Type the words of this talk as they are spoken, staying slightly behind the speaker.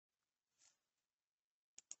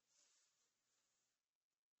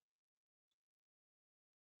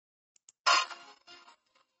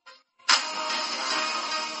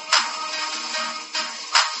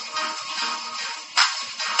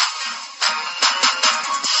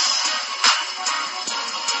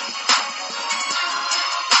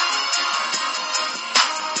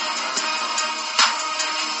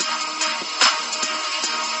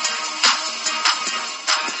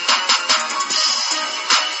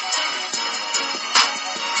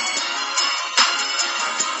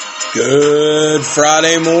Good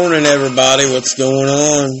Friday morning, everybody. What's going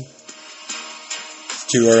on? It's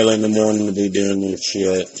too early in the morning to be doing this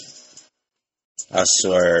shit. I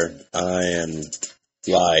swear, I am,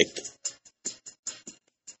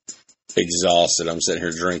 exhausted. I'm sitting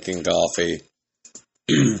here drinking coffee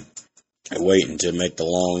and waiting to make the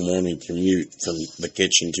long morning commute from the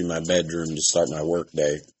kitchen to my bedroom to start my work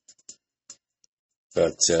day.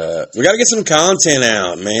 But we got to get some content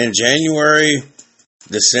out, man.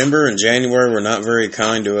 December and January were not very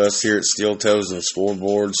kind to us here at Steel Toes and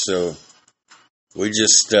Scoreboard, so we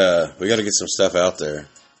got to get some stuff out there.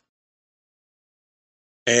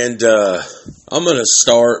 And I'm going to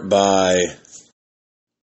start by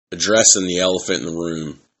addressing the elephant in the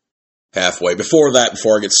room halfway. Before I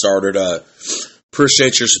get started,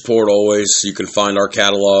 appreciate your support always. You can find our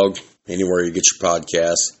catalog anywhere you get your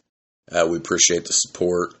podcasts. We appreciate the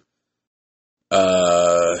support.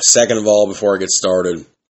 Second of all, before I get started,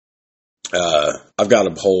 I've got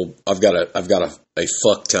a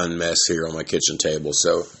fuck ton mess here on my kitchen table.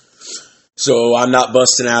 So I'm not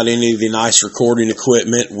busting out any of the nice recording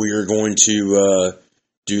equipment. We are going to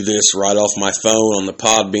do this right off my phone on the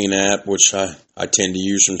Podbean app, which I tend to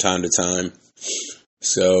use from time to time.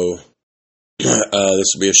 So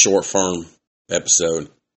this will be a short form episode,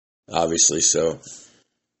 obviously. So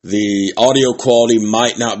the audio quality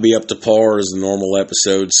might not be up to par as the normal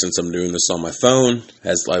episode since I'm doing this on my phone,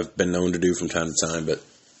 as I've been known to do from time to time, but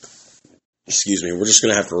excuse me, we're just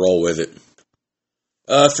going to have to roll with it.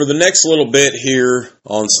 For the next little bit here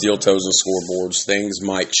on Steel Toes and Scoreboards, things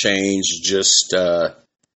might change just a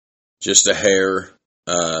hair.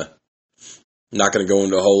 Not going to go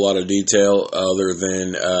into a whole lot of detail other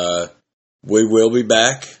than we will be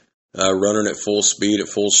back running at full speed, at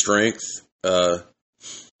full strength.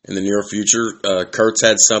 In the near future, Kurt's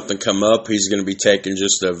had something come up. He's going to be taking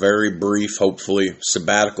just a very brief, hopefully,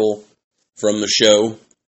 sabbatical from the show.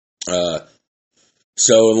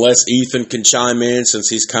 So unless Ethan can chime in, since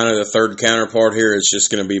he's kind of the third counterpart here, it's just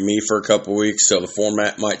going to be me for a couple weeks, so the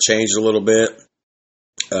format might change a little bit.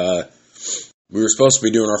 We were supposed to be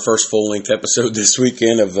doing our first full-length episode this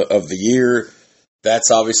weekend of the year. That's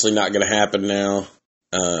obviously not going to happen now.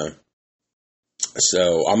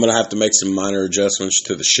 So I'm going to have to make some minor adjustments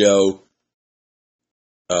to the show.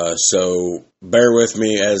 So bear with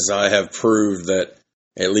me as I have proved that,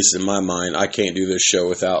 at least in my mind, I can't do this show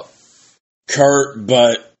without Kurt,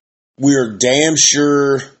 but we are damn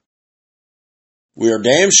sure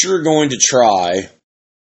going to try,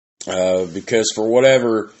 because for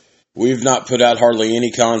whatever, we've not put out hardly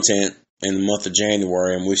any content in the month of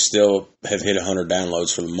January, and we still have hit 100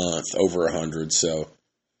 downloads for the month, over 100, so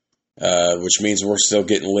which means we're still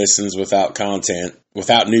getting listens without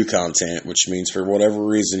new content, which means for whatever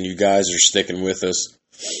reason you guys are sticking with us,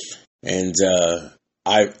 and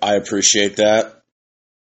I appreciate that.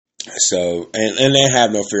 So and they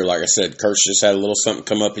have no fear, like I said. Kurt's just had a little something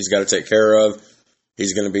come up he's got to take care of.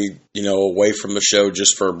 He's going to be away from the show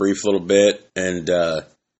just for a brief little bit, and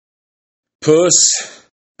Puss,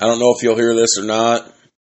 I don't know if you'll hear this or not,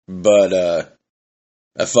 but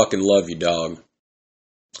I fucking love you, dog.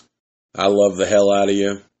 I love the hell out of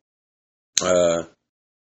you. You're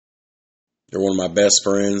one of my best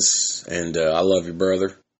friends, and I love you,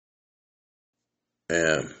 brother.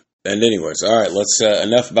 And anyways, all right. Let's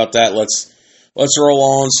enough about that. Let's roll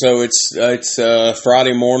on. So it's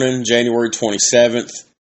Friday morning, January 27th,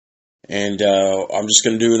 and I'm just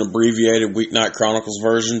going to do an abbreviated Weeknight Chronicles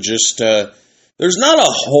version. Just there's not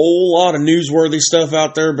a whole lot of newsworthy stuff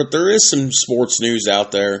out there, but there is some sports news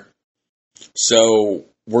out there. So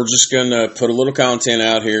we're just going to put a little content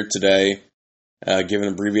out here today, give an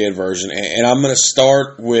abbreviated version. And I'm going to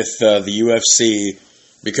start with the UFC,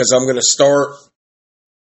 because I'm going to start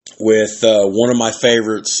with one of my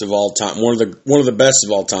favorites of all time, one of the best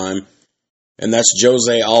of all time, and that's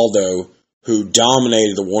Jose Aldo, who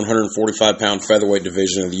dominated the 145-pound featherweight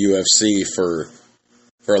division of the UFC for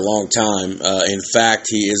a long time. In fact,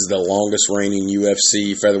 he is the longest reigning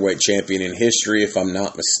UFC featherweight champion in history, if I'm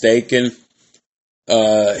not mistaken.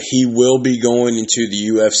 He will be going into the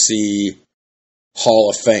UFC Hall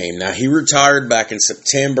of Fame. Now, he retired back in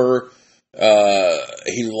September.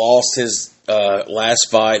 He lost his last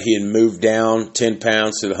fight. He had moved down 10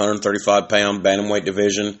 pounds to the 135-pound bantamweight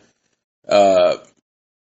division. It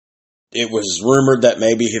was rumored that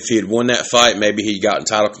maybe if he had won that fight, maybe he got in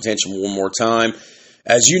title contention one more time.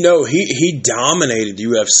 As you know, he dominated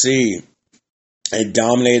UFC and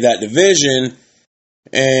dominated that division.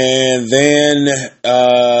 And then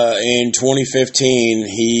in 2015,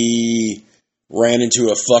 he ran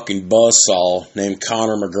into a fucking buzzsaw named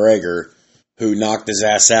Conor McGregor, who knocked his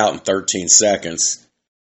ass out in 13 seconds.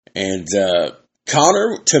 And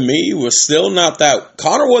Conor, to me, was still not that...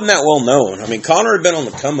 Conor wasn't that well known. I mean, Conor had been on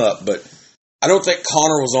the come-up, but I don't think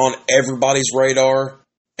Conor was on everybody's radar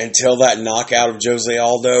until that knockout of Jose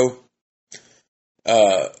Aldo.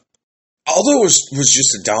 Aldo was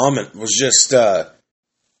just a dominant...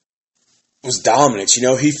 was dominant. You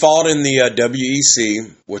know, he fought in the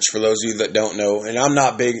WEC, which for those of you that don't know, and I'm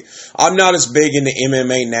not as big into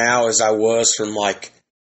MMA now as I was from like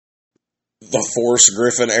the Forrest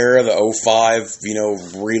Griffin era, the 05, you know,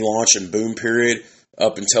 relaunch and boom period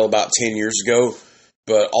up until about 10 years ago.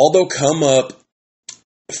 But Aldo come up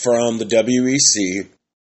from the WEC.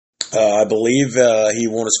 I believe he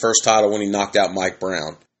won his first title when he knocked out Mike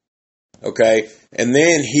Brown. Okay? And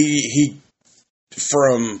then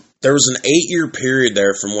there was an 8-year period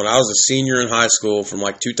there from when I was a senior in high school, from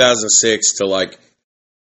like 2006 to like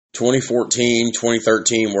 2014,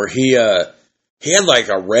 2013, where he had like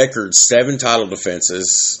a record 7 title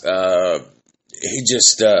defenses.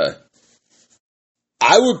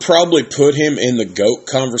 I would probably put him in the GOAT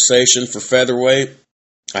conversation for featherweight.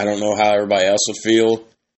 I don't know how everybody else would feel.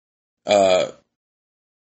 But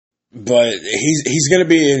he's going to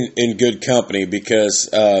be in good company because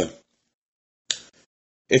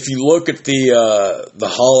if you look at the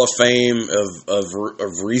Hall of Fame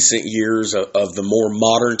of recent years of the more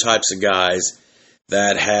modern types of guys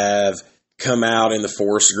that have come out in the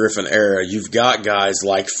Forrest Griffin era, you've got guys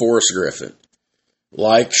like Forrest Griffin,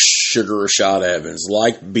 like Sugar Rashad Evans,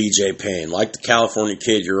 like BJ Penn, like the California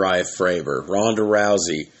Kid Uriah Faber, Ronda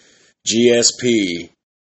Rousey, GSP,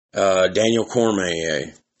 Daniel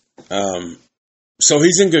Cormier. So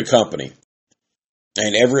he's in good company.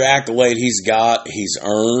 And every accolade he's got, he's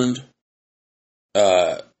earned.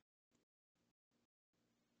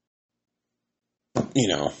 You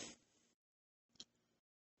know,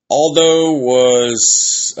 Aldo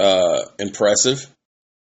was impressive.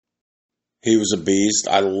 He was a beast.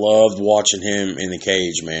 I loved watching him in the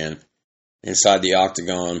cage, man. Inside the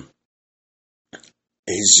octagon.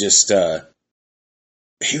 He's just,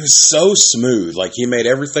 he was so smooth. Like, he made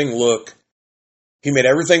everything look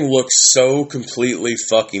so completely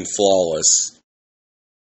fucking flawless.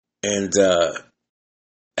 And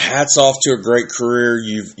hats off to a great career.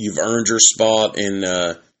 You've earned your spot in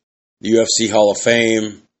the UFC Hall of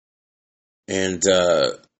Fame. And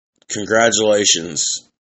congratulations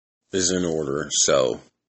is in order. So,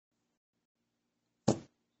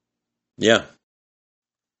 yeah.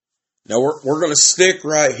 Now we're going to stick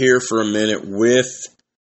right here for a minute with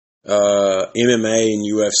MMA and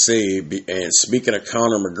UFC. And speaking of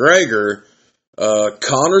Conor McGregor,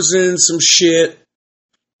 Conor's in some shit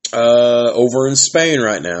over in Spain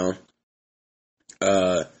right now.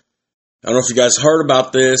 I don't know if you guys heard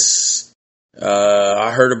about this.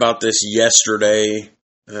 I heard about this yesterday,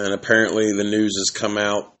 and apparently the news has come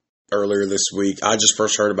out earlier this week. I just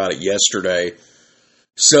first heard about it yesterday.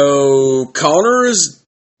 So Conor is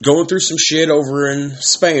going through some shit over in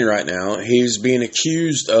Spain right now. He's being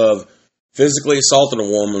accused of physically assaulting a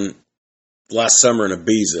woman last summer in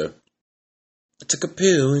Ibiza. I took a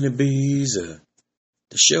pill in Ibiza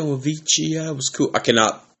to show Avicii I was cool.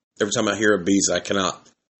 Every time I hear Ibiza, I cannot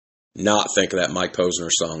not think of that Mike Posner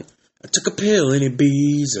song. I took a pill in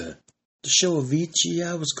Ibiza to show Avicii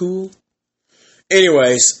I was cool.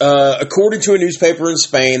 Anyways, according to a newspaper in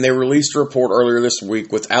Spain, they released a report earlier this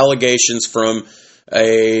week with allegations from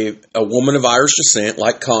a woman of Irish descent,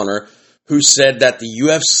 like Conor, who said that the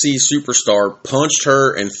UFC superstar punched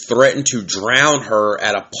her and threatened to drown her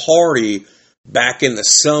at a party back in the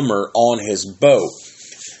summer on his boat.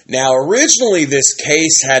 Now, originally this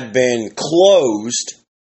case had been closed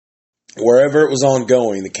wherever it was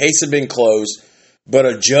ongoing. The case had been closed, but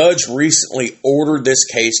a judge recently ordered this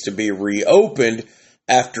case to be reopened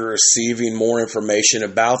after receiving more information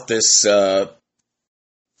about this,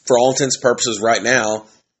 for all intents and purposes right now,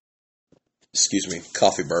 excuse me,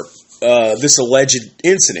 coffee burp, this alleged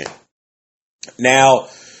incident. Now,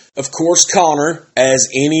 of course, Conor, as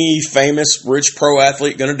any famous rich pro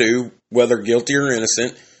athlete going to do, whether guilty or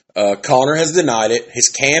innocent, Conor has denied it. His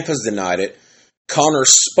camp has denied it.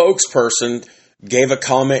 Conor's spokesperson gave a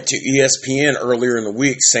comment to ESPN earlier in the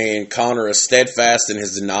week saying Conor is steadfast in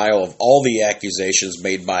his denial of all the accusations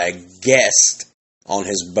made by a guest on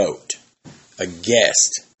his boat. A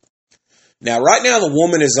guest. Now, right now, the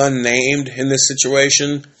woman is unnamed in this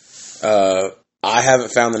situation. I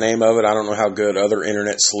haven't found the name of it. I don't know how good other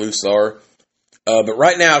internet sleuths are. But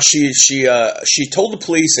right now, she told the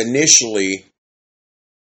police initially,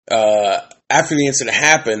 after the incident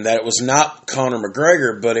happened, that it was not Conor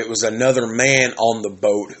McGregor, but it was another man on the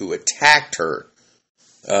boat who attacked her.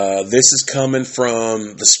 This is coming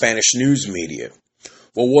from the Spanish news media.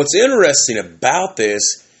 Well, what's interesting about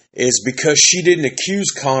this is because she didn't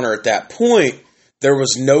accuse Connor at that point, there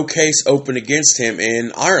was no case open against him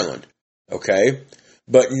in Ireland. Okay?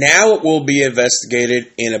 But now it will be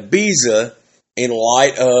investigated in Ibiza in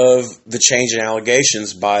light of the change in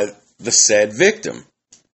allegations by the said victim.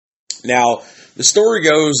 Now, the story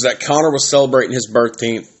goes that Connor was celebrating his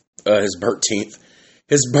birthday,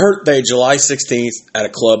 July 16th, at a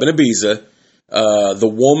club in Ibiza. The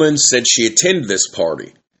woman said she attended this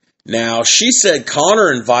party. Now, she said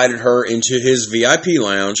Connor invited her into his VIP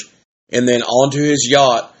lounge and then onto his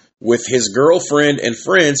yacht with his girlfriend and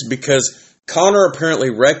friends because Connor apparently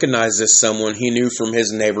recognized this someone he knew from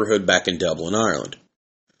his neighborhood back in Dublin, Ireland.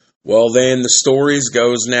 Well, then the stories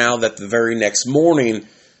goes now that the very next morning,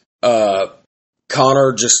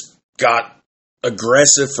 Connor just got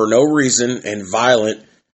aggressive for no reason and violent,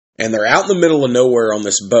 and they're out in the middle of nowhere on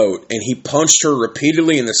this boat, and he punched her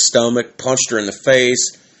repeatedly in the stomach, punched her in the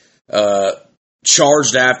face,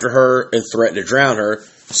 charged after her, and threatened to drown her.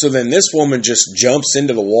 So then this woman just jumps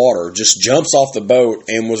into the water, just jumps off the boat,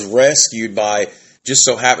 and was rescued by just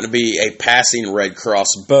so happened to be a passing Red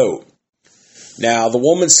Cross boat. Now, the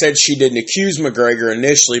woman said she didn't accuse McGregor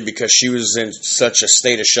initially because she was in such a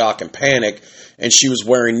state of shock and panic, and she was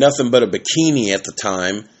wearing nothing but a bikini at the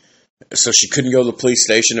time, so she couldn't go to the police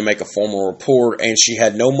station to make a formal report, and she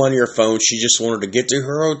had no money or phone. She just wanted to get to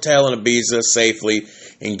her hotel in Ibiza safely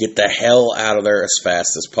and get the hell out of there as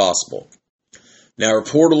fast as possible. Now,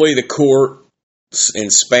 reportedly, the courts in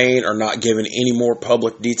Spain are not giving any more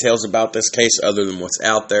public details about this case other than what's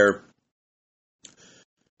out there.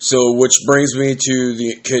 So, which brings me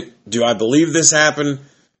to do I believe this happened?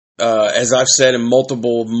 As I've said in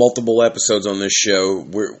multiple episodes on this show,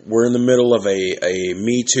 we're in the middle of a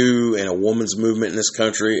Me Too and a woman's movement in this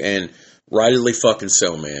country, and rightly fucking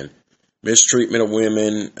so, man. Mistreatment of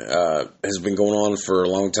women has been going on for a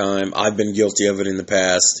long time. I've been guilty of it in the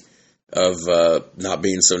past, of not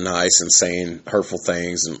being so nice and saying hurtful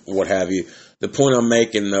things and what have you. The point I'm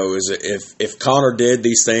making, though, is that if Connor did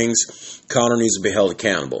these things, Connor needs to be held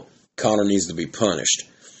accountable. Connor needs to be punished.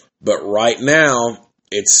 But right now,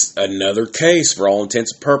 it's another case, for all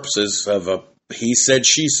intents and purposes, of a he said,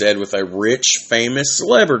 she said with a rich, famous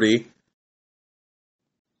celebrity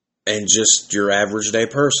and just your average day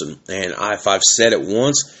person. And if I've said it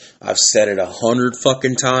once, I've said it 100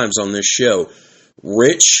 fucking times on this show.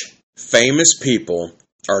 Rich, famous people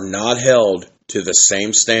are not held to the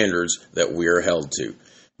same standards that we are held to.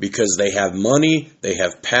 Because they have money, they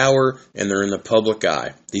have power, and they're in the public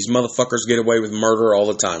eye. These motherfuckers get away with murder all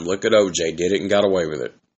the time. Look at OJ, did it and got away with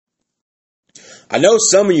it. I know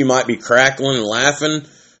some of you might be crackling and laughing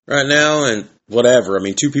right now, and whatever. I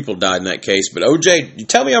mean, 2 people died in that case, but OJ, you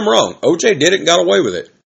tell me I'm wrong. OJ did it and got away with it.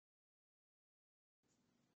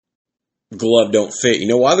 Glove don't fit. You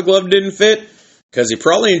know why the glove didn't fit? Because he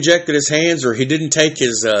probably injected his hands, or he didn't take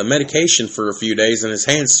his medication for a few days and his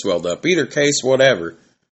hands swelled up. Either case, whatever.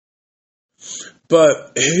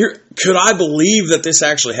 But here, could I believe that this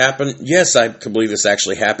actually happened? Yes, I could believe this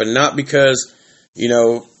actually happened. Not because,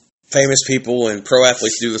 famous people and pro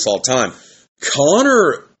athletes do this all the time.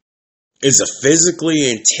 Connor is a physically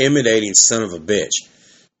intimidating son of a bitch.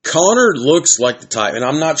 Connor looks like the type, and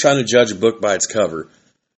I'm not trying to judge a book by its cover,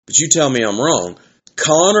 but you tell me I'm wrong.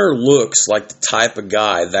 Connor looks like the type of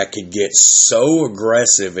guy that could get so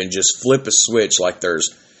aggressive and just flip a switch like there's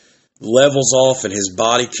levels off in his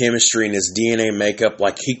body chemistry and his DNA makeup.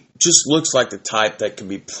 Like he just looks like the type that could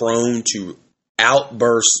be prone to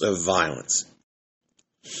outbursts of violence.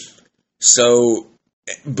 So,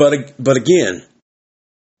 but again,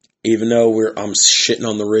 even though I'm shitting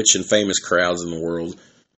on the rich and famous crowds in the world,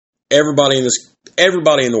 everybody in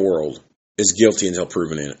the world is guilty until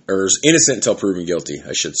proven innocent, or is innocent until proven guilty,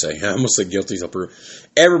 I should say. I almost said guilty until proven.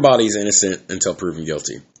 Everybody's innocent until proven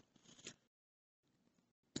guilty.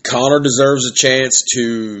 Connor deserves a chance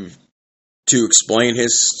to explain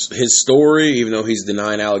his story, even though he's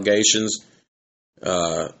denying allegations.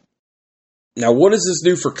 Now, what does this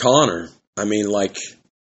do for Connor? I mean, what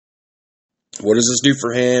does this do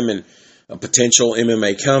for him and a potential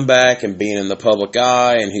MMA comeback and being in the public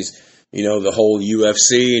eye? And he's, the whole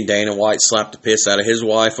UFC and Dana White slapped the piss out of his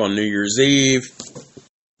wife on New Year's Eve.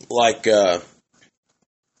 I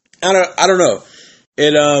don't know.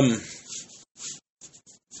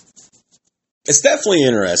 It's definitely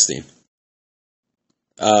interesting.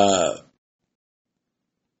 I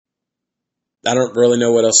don't really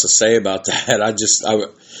know what else to say about that.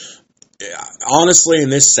 Honestly,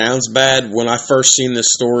 and this sounds bad, when I first seen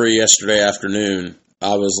this story yesterday afternoon,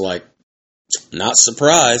 I was like, not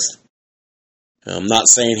surprised. I'm not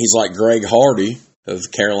saying he's like Greg Hardy, of the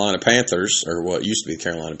Carolina Panthers, or what used to be the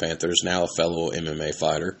Carolina Panthers, now a fellow MMA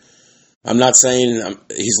fighter. I'm not saying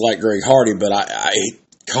he's like Greg Hardy, but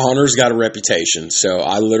Conor's got a reputation. So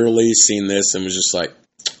I literally seen this and was just like,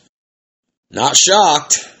 not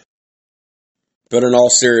shocked. But in all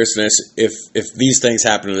seriousness, if these things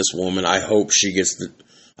happen to this woman, I hope she gets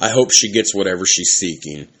whatever she's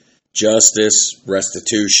seeking. Justice,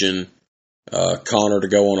 restitution, Conor to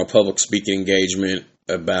go on a public speaking engagement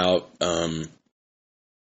about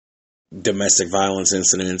domestic violence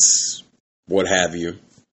incidents, what have you.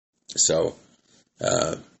 So,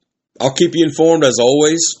 I'll keep you informed as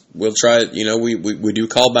always. We'll try, we do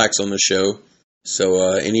callbacks on the show.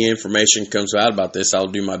 So, any information comes out about this, I'll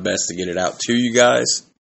do my best to get it out to you guys.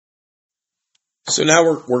 So now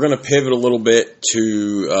we're going to pivot a little bit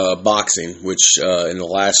to boxing, which in the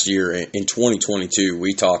last year, in 2022,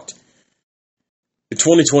 we talked a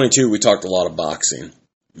lot of boxing.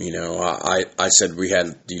 I said we had,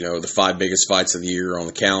 the 5 biggest fights of the year on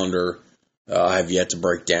the calendar. I have yet to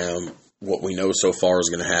break down what we know so far is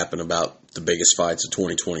going to happen about the biggest fights of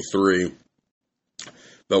 2023.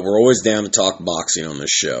 But we're always down to talk boxing on this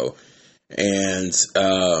show. And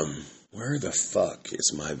where the fuck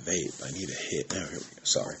is my vape? I need a hit. Here we go.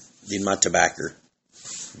 Sorry. Need my tobacco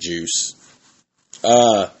juice.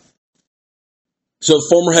 So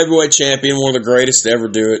former heavyweight champion, one of the greatest to ever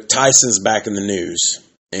do it, Tyson's back in the news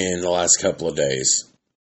in the last couple of days.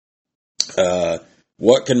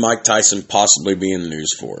 What can Mike Tyson possibly be in the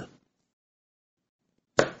news for?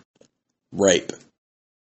 Rape.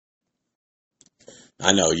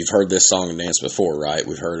 I know, you've heard this song and dance before, right?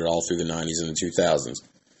 We've heard it all through the 90s and the 2000s.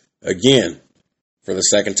 Again, for the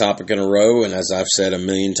second topic in a row, and as I've said a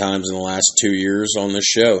million times in the last 2 years on this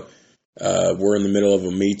show, we're in the middle of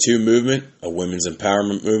a Me Too movement, a women's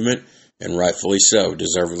empowerment movement, and rightfully so,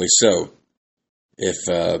 deservedly so. If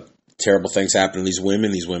terrible things happen to these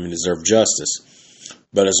women deserve justice.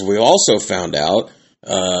 But as we also found out,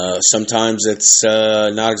 sometimes it's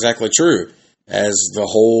not exactly true, as the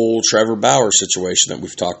whole Trevor Bauer situation that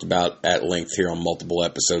we've talked about at length here on multiple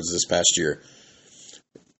episodes this past year.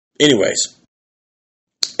 Anyways,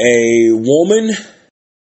 a woman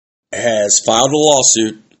has filed a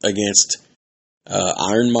lawsuit against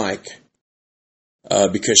Iron Mike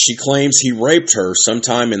because she claims he raped her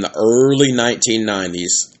sometime in the early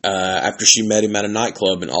 1990s after she met him at a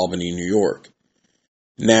nightclub in Albany, New York.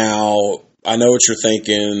 Now, I know what you're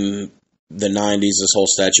thinking, the 90s, this whole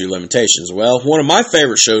statute of limitations. Well, one of my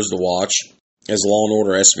favorite shows to watch is Law &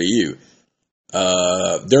 Order SVU.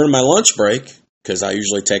 During my lunch break, because I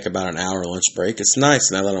usually take about an hour lunch break, it's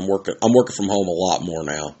nice now that I'm working from home a lot more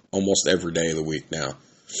now, almost every day of the week now.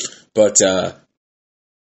 But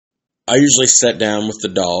I usually sit down with the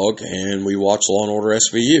dog and we watch Law & Order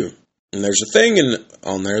SVU. And there's a thing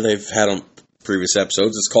on there they've had on previous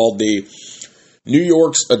episodes. It's called the New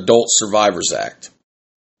York's Adult Survivors Act.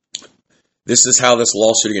 This is how this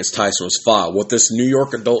lawsuit against Tyson was filed. What this New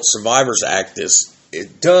York Adult Survivors Act is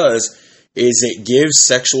it gives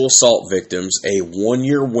sexual assault victims a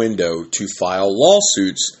 1-year window to file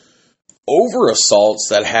lawsuits over assaults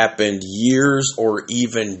that happened years or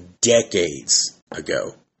even decades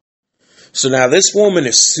ago. So now this woman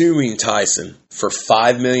is suing Tyson for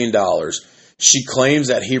 $5 million. She claims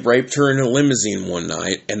that he raped her in a limousine one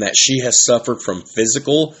night and that she has suffered from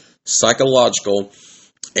physical, psychological,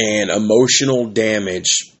 and emotional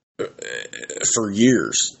damage for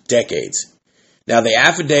years, decades. Now, the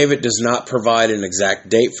affidavit does not provide an exact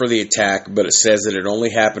date for the attack, but it says that it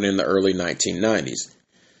only happened in the early 1990s.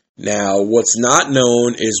 Now, what's not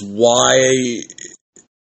known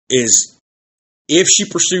is if she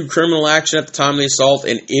pursued criminal action at the time of the assault,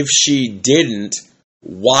 and if she didn't,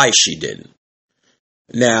 why she didn't.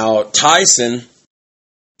 Now, Tyson,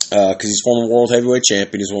 because he's former world heavyweight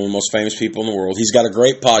champion, he's one of the most famous people in the world. He's got a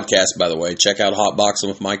great podcast, by the way. Check out Hot Boxing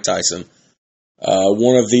with Mike Tyson.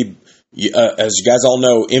 One of the, as you guys all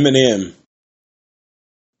know, Eminem.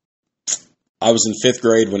 I was in 5th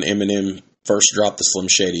grade when Eminem first dropped the Slim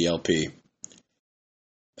Shady LP.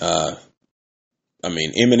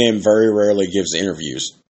 Eminem very rarely gives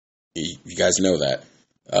interviews. You guys know that.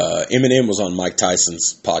 Eminem was on Mike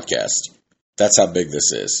Tyson's podcast. That's how big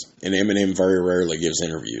this is. And Eminem very rarely gives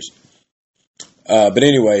interviews. But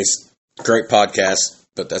anyways, great podcast,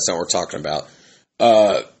 but that's not what we're talking about.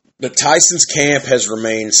 But Tyson's camp has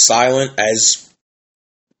remained silent, as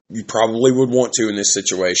you probably would want to in this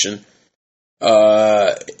situation.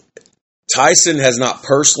 Tyson has not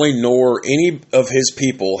personally, nor any of his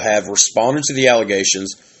people have responded to the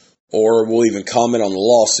allegations or will even comment on the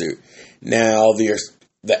lawsuit. Now, the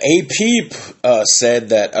AP said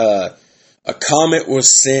that a comment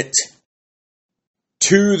was sent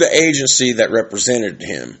to the agency that represented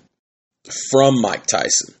him from Mike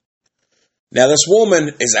Tyson. Now, this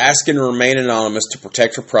woman is asking to remain anonymous to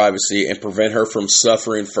protect her privacy and prevent her from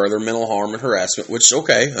suffering further mental harm and harassment, which,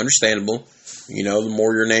 okay, understandable. You know, the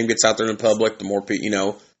more your name gets out there in the public, the more people, you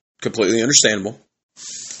know, completely understandable.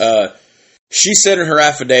 She said in her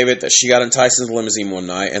affidavit that she got in Tyson's limousine one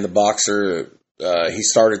night, and the boxer, he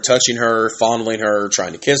started touching her, fondling her,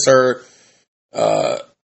 trying to kiss her. A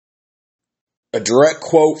direct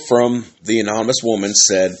quote from the anonymous woman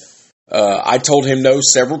said, I told him no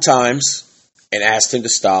several times and asked him to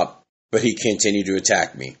stop, but he continued to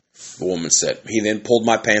attack me, the woman said. He then pulled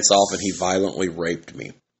my pants off and he violently raped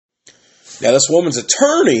me. Now, this woman's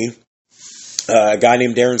attorney, a guy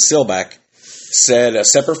named Darren Silback, said a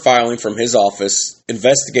separate filing from his office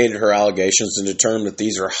investigated her allegations and determined that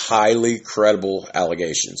these are highly credible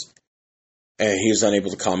allegations. And he was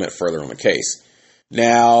unable to comment further on the case.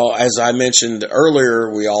 Now, as I mentioned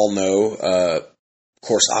earlier, we all know, of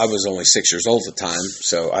course, I was only 6 years old at the time,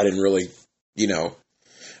 so I didn't really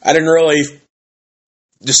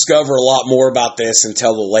discover a lot more about this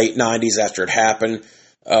until the late 90s after it happened.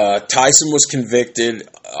 Tyson was convicted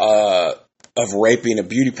of raping a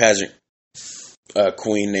beauty pageant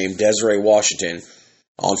queen named Desiree Washington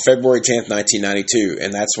on February 10th, 1992,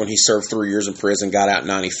 and that's when he served 3 years in prison, got out in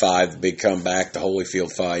 95, the big comeback, the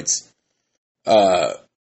Holyfield fights.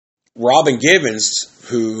 Robin Givens,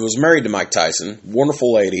 who was married to Mike Tyson,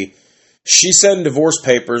 wonderful lady, she said in divorce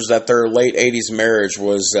papers that their late 80s marriage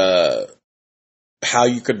was, how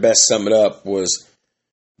you could best sum it up, was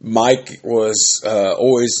Mike was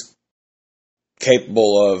always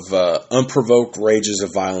capable of unprovoked rages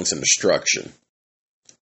of violence and destruction.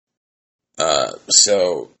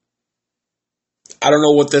 So, I don't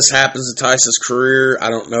know what this happens to Tyson's career. I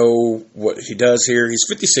don't know what he does here. He's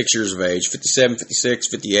 56 years of age, 57, 56,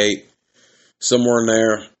 58, somewhere in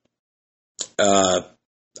there. I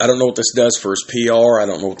don't know what this does for his PR. I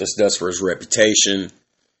don't know what this does for his reputation.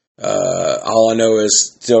 All I know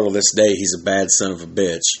is, still to this day, he's a bad son of a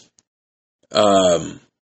bitch.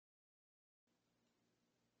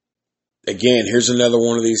 Again, here's another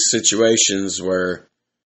one of these situations where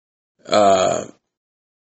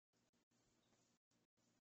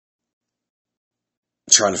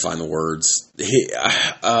trying to find the words.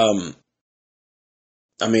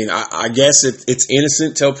 I guess it's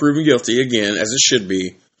innocent till proven guilty, again, as it should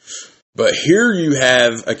be. But here you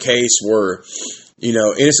have a case where,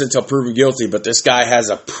 innocent till proven guilty, but this guy has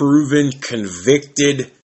a proven,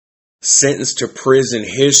 convicted, sentenced to prison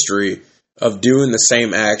history of doing the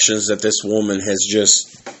same actions that this woman has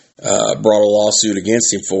just brought a lawsuit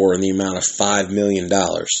against him for in the amount of $5 million.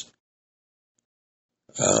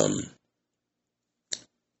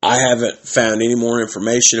 I haven't found any more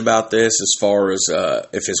information about this as far as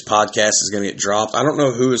if his podcast is going to get dropped. I don't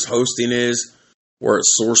know who his hosting is, where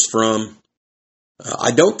it's sourced from. I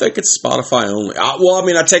don't think it's Spotify only.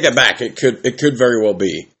 I take it back. It could very well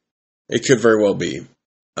be. It could very well be.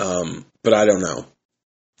 But I don't know.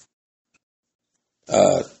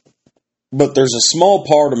 But there's a small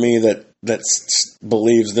part of me that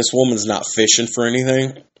believes this woman's not fishing for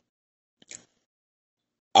anything.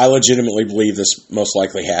 I legitimately believe this most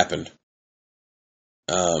likely happened.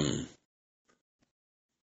 And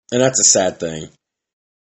that's a sad thing.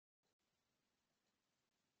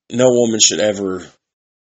 No woman should ever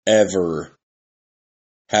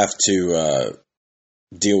have to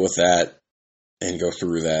deal with that and go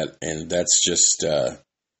through that. And that's just,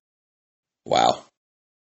 wow.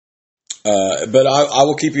 But I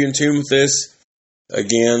will keep you in tune with this.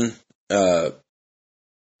 Again, I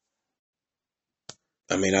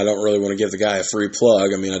don't really want to give the guy a free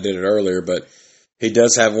plug. I did it earlier, but he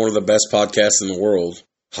does have one of the best podcasts in the world,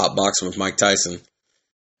 Hot Boxing with Mike Tyson.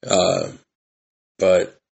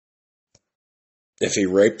 But if he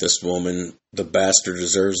raped this woman, the bastard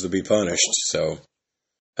deserves to be punished. So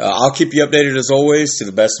I'll keep you updated as always to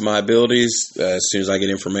the best of my abilities as soon as I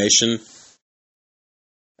get information.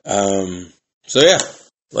 So yeah,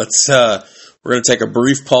 we're going to take a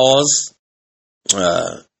brief pause.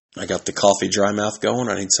 I got the coffee dry mouth going.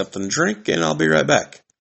 I need something to drink, and I'll be right back.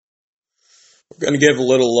 We're going to give a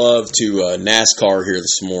little love to NASCAR here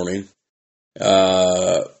this morning.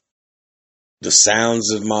 The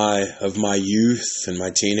sounds of my youth and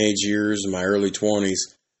my teenage years and my early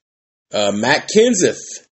 20s. Matt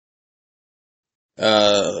Kenseth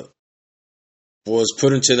was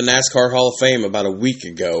put into the NASCAR Hall of Fame about a week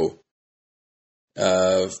ago.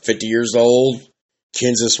 50 years old.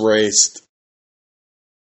 Kenseth raced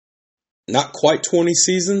not quite 20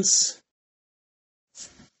 seasons.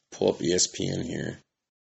 Pull up ESPN here.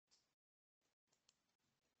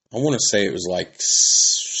 I want to say it was like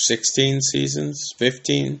 16 seasons,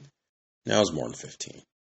 15. Now it's more than 15.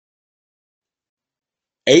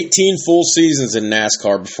 18 full seasons in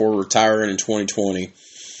NASCAR before retiring in 2020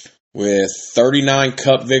 with 39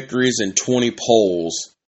 Cup victories and 20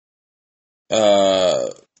 poles.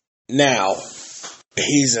 Now,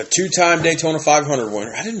 he's a two-time Daytona 500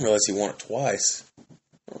 winner. I didn't realize he won it twice. I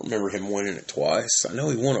don't remember him winning it twice. I know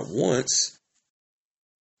he won it once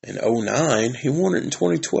in 2009. He won it in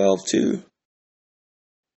 2012 too.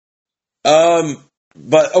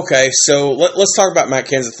 But okay, so let's talk about Matt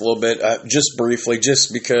Kenseth a little bit, just briefly,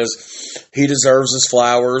 just because he deserves his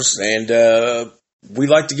flowers, and we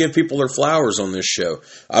like to give people their flowers on this show.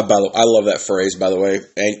 I love that phrase, by the way,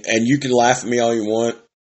 and you can laugh at me all you want.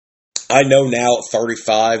 I know now at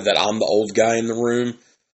 35 that I'm the old guy in the room.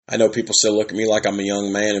 I know people still look at me like I'm a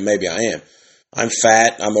young man, and maybe I am. I'm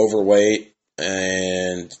fat, I'm overweight,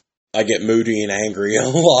 and I get moody and angry a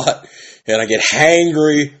lot, and I get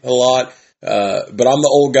hangry a lot. But I'm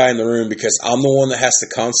the old guy in the room because I'm the one that has to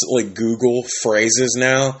constantly Google phrases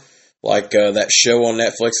now. Like that show on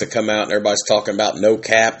Netflix that come out and everybody's talking about no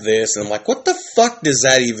cap this. And I'm like, what the fuck does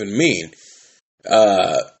that even mean?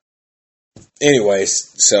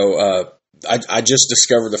 Anyways, so I just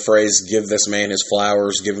discovered the phrase give this man his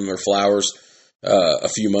flowers, give them their flowers a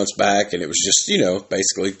few months back. And it was just,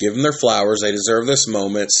 basically give them their flowers. They deserve this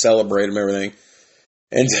moment, celebrate them, everything.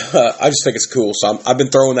 And I just think it's cool. So I've been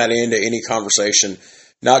throwing that into any conversation,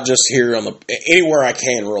 not just here anywhere I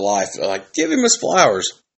can in real life. Like, give him his flowers.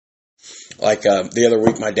 Like the other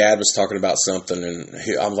week, my dad was talking about something, and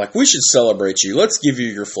I'm like, we should celebrate you. Let's give you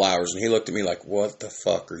your flowers. And he looked at me like, what the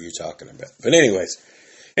fuck are you talking about? But anyways,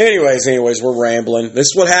 we're rambling. This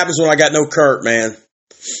is what happens when I got no Kurt, man.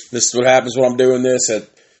 This is what happens when I'm doing this at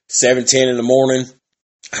 7:10 in the morning.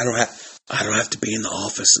 I don't have to be in the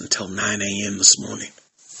office until 9 a.m. this morning.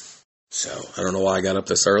 So, I don't know why I got up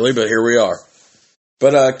this early, but here we are.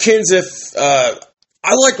 But Kenseth,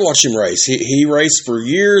 I like to watch him race. He raced for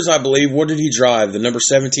years, I believe. What did he drive? The number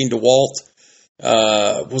 17 DeWalt?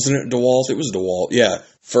 Wasn't it DeWalt? It was DeWalt, yeah.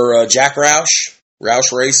 For Jack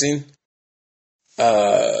Roush Racing.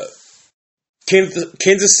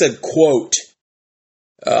 Kenseth said, quote,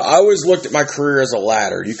 I always looked at my career as a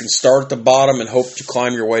ladder. You can start at the bottom and hope to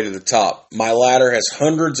climb your way to the top. My ladder has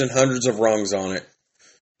hundreds and hundreds of rungs on it.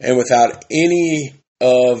 And without any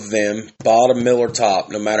of them, bottom, middle, or top,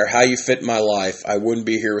 no matter how you fit in my life, I wouldn't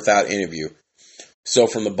be here without any of you. So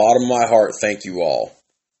from the bottom of my heart, thank you all.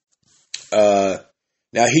 Now,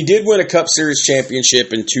 he did win a Cup Series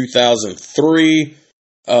championship in 2003.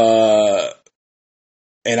 And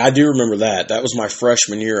I do remember that. That was my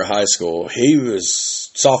freshman year of high school. He was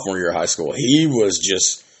sophomore year of high school. He was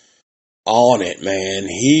just on it, man.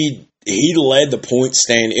 He led the point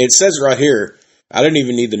stand. It says right here, I didn't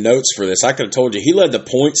even need the notes for this. I could have told you. He led the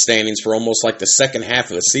point standings for almost like the second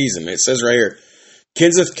half of the season. It says right here,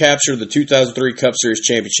 Kenseth captured the 2003 Cup Series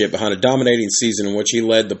championship behind a dominating season in which he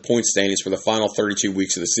led the point standings for the final 32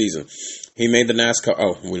 weeks of the season. He made the NASCAR...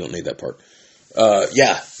 Oh, we don't need that part.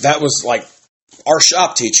 Yeah, that was like our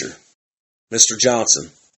shop teacher, Mr.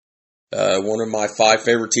 Johnson. One of my 5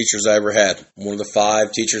 favorite teachers I ever had. One of the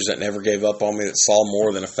 5 teachers that never gave up on me, that saw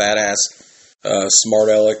more than a fat-ass smart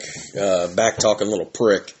aleck, back-talking little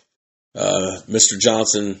prick. Mr.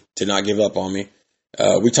 Johnson did not give up on me.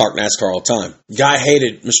 We talk NASCAR all the time.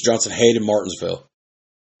 Mr. Johnson hated Martinsville.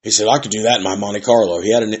 He said, I could do that in my Monte Carlo.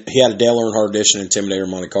 He had a Dale Earnhardt edition Intimidator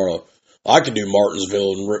Monte Carlo. I could do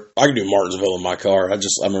Martinsville in my car. I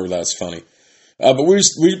remember that's funny. But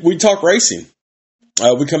we talk racing.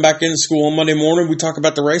 We come back into school on Monday morning. We talk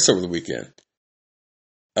about the race over the weekend.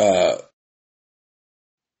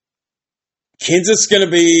 Kenseth's going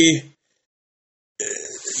to be,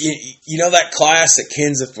 that class that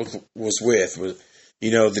Kenseth was with,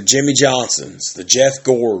 the Jimmy Johnsons, the Jeff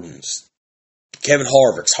Gordons, Kevin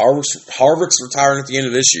Harvick's. Harvick's retiring at the end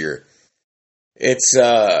of this year. It's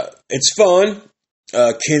fun.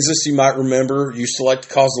 Kenseth, you might remember, used to like to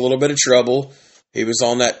cause a little bit of trouble. He was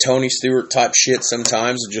on that Tony Stewart type shit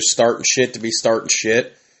sometimes, just starting shit to be starting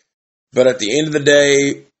shit. But at the end of the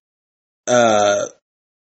day,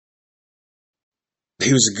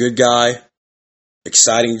 he was a good guy,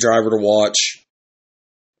 exciting driver to watch,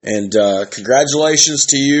 and congratulations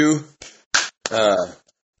to you.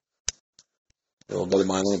 Little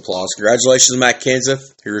applause. Congratulations, Matt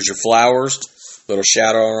Kenseth. Here's your flowers. Little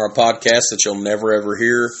shout out on our podcast that you'll never ever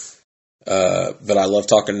hear. But I love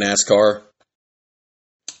talking NASCAR.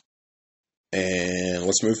 And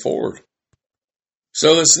let's move forward.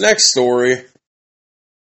 So this next bit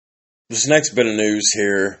of news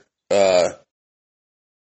here,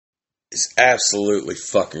 is absolutely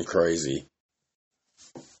fucking crazy.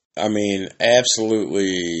 I mean,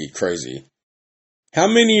 absolutely crazy. How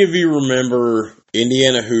many of you remember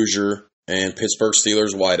Indiana Hoosier and Pittsburgh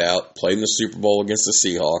Steelers wideout played in the Super Bowl against the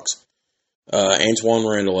Seahawks? Antoine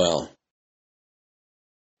Randall.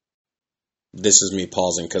 This is me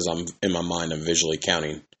pausing because I'm in my mind. I'm visually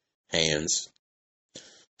counting hands.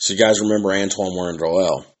 So you guys remember Antoine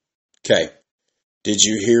Randall? Okay. Did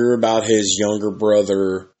you hear about his younger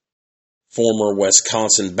brother, former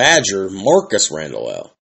Wisconsin Badger, Marcus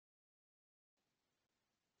Randall?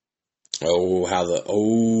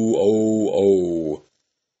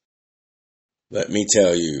 Let me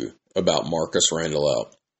tell you about Marcus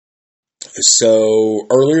Randall. So,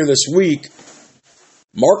 earlier this week,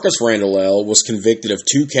 Marcus Randall was convicted of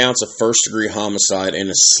 2 counts of first-degree homicide and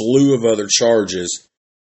a slew of other charges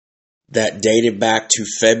that dated back to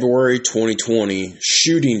February 2020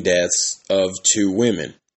 shooting deaths of 2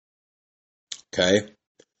 women. Okay?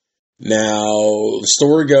 Now, the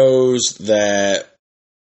story goes that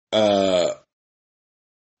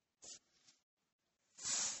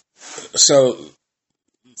so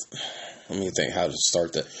let me think how to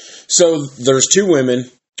start that. So there's 2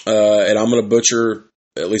 women, and I'm going to butcher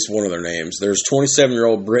at least one of their names. There's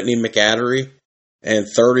 27-year-old Brittany McAddery and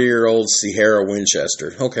 30-year-old Sierra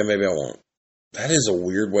Winchester. Okay, maybe I won't. That is a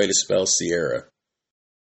weird way to spell Sierra.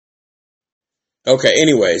 Okay,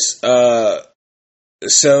 anyways, I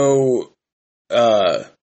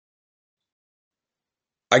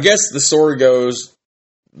guess the story goes,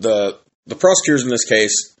 the prosecutors in this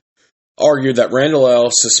case argued that Randall L.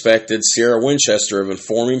 suspected Sierra Winchester of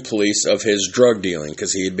informing police of his drug dealing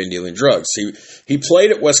because he had been dealing drugs. He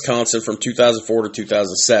played at Wisconsin from 2004 to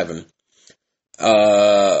 2007.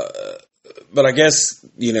 But I guess,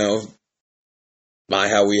 by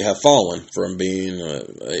how we have fallen from being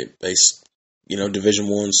a Division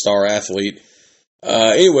I star athlete.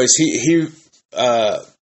 Anyways,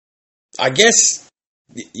 I guess,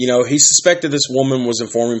 he suspected this woman was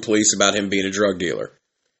informing police about him being a drug dealer.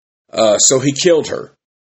 So he killed her.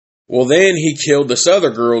 Well, then he killed this other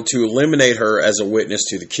girl to eliminate her as a witness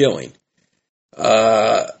to the killing.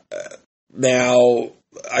 Now,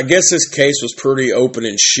 I guess this case was pretty open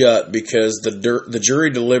and shut because the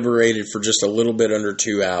jury deliberated for just a little bit under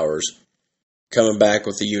 2 hours, coming back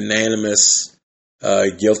with a unanimous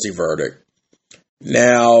guilty verdict.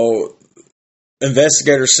 Now,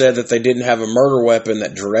 investigators said that they didn't have a murder weapon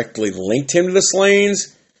that directly linked him to the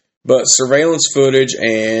slayings, but surveillance footage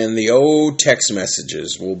and the old text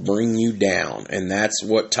messages will bring you down, and that's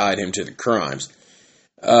what tied him to the crimes.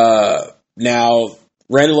 Now,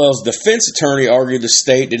 Randall's defense attorney argued the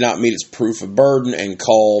state did not meet its proof of burden and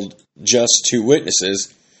called just 2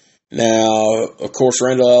 witnesses. Now, of course,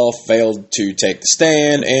 Randall failed to take the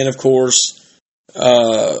stand, and of course,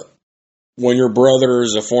 when your brother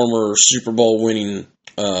is a former Super Bowl winning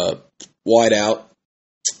wideout,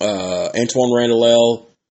 Antoine Randall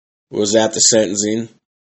was at the sentencing.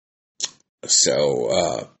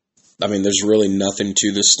 So, there's really nothing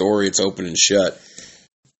to this story. It's open and shut.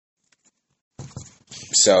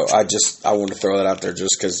 So, I want to throw that out there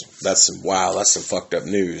just because that's some fucked up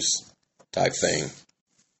news type thing.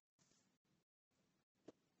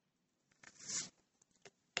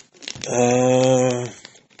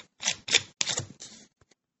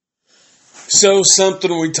 So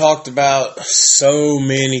something we talked about so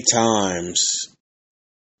many times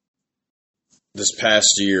this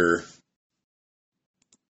past year.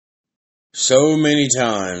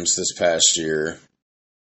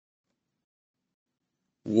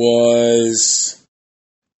 Was,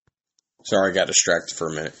 sorry, I got distracted for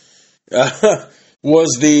a minute.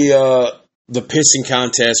 Was the pissing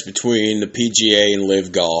contest between the PGA and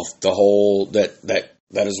Live Golf. The whole that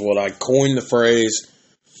is what I coined the phrase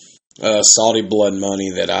Saudi blood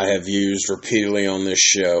money that I have used repeatedly on this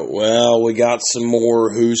show. Well, we got some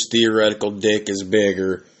more whose theoretical dick is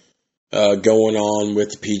bigger going on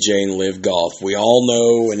with the PGA and Live Golf. We all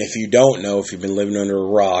know, and if you don't know, if you've been living under a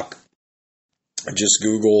rock, just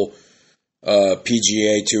Google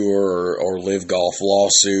PGA Tour or Live Golf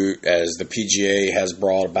lawsuit, as the PGA has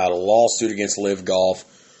brought about a lawsuit against Live Golf.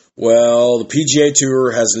 Well, the PGA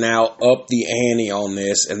Tour has now upped the ante on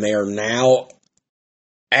this, and they are now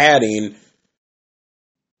adding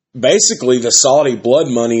basically the Saudi blood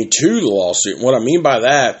money to the lawsuit. What I mean by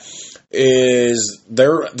that is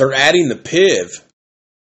they're adding the PIV,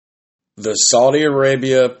 the Saudi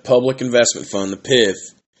Arabia Public Investment Fund, the PIV.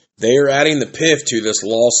 They are adding the PIV to this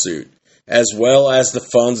lawsuit, as well as the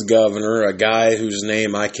fund's governor, a guy whose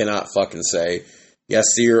name I cannot fucking say,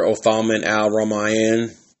 Yasir Othaman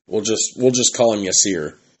Al-Ramayan. We'll just call him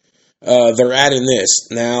Yasir. They're adding this.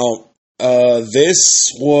 Now,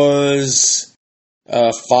 This was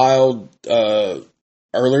filed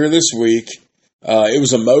earlier this week. It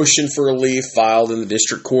was a motion for relief filed in the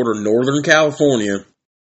District Court of Northern California.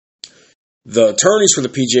 The attorneys for the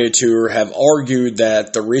PGA Tour have argued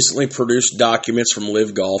that the recently produced documents from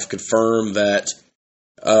Live Golf confirm that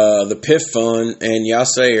the PIF Fund and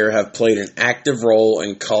Yasser have played an active role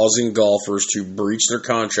in causing golfers to breach their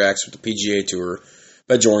contracts with the PGA Tour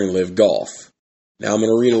by joining Live Golf. Now, I'm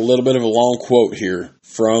going to read a little bit of a long quote here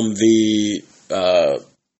from the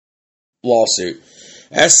lawsuit.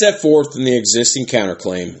 As set forth in the existing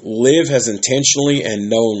counterclaim, Liv has intentionally and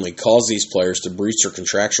knowingly caused these players to breach their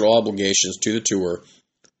contractual obligations to the tour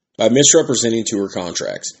by misrepresenting tour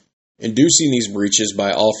contracts, inducing these breaches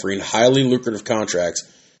by offering highly lucrative contracts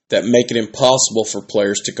that make it impossible for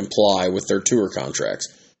players to comply with their tour contracts,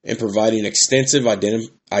 and providing extensive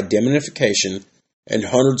indemnification and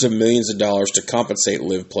hundreds of millions of dollars to compensate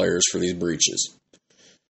Liv players for these breaches.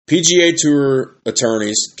 PGA Tour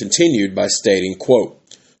attorneys continued by stating, quote,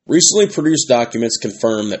 recently produced documents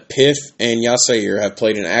confirm that PIF and Yasser have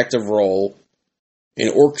played an active role in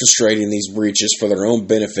orchestrating these breaches for their own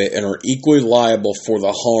benefit and are equally liable for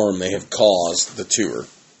the harm they have caused the tour.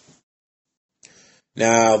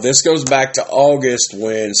 Now, this goes back to August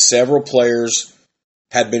when several players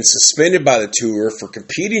had been suspended by the tour for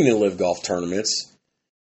competing in Live Golf tournaments,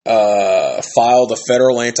 filed a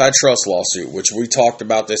federal antitrust lawsuit, which we talked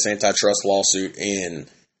about this antitrust lawsuit in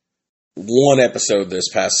one episode this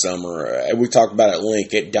past summer. We talked about it at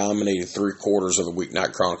length. It dominated 3/4 of the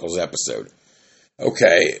Weeknight Chronicles episode.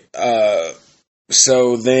 Okay,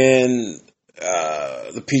 so then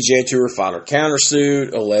the PGA Tour filed a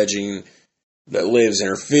countersuit alleging that Liv's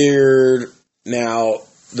interfered. Now,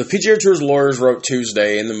 the PGA Tour's lawyers wrote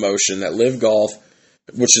Tuesday in the motion that Live Golf,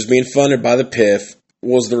 which is being funded by the PIF,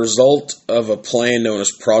 was the result of a plan known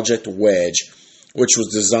as Project Wedge, which was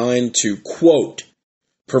designed to, quote,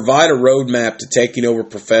 provide a roadmap to taking over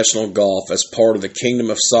professional golf as part of the Kingdom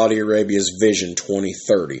of Saudi Arabia's Vision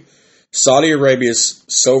 2030. Saudi Arabia's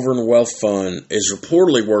sovereign wealth fund is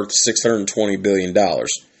reportedly worth $620 billion,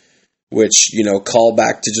 which, call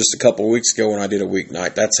back to just a couple of weeks ago when I did a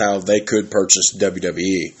weeknight. That's how they could purchase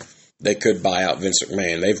WWE. They could buy out Vince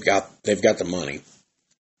McMahon. They've got the money.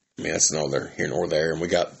 I mean, that's neither here nor there, and we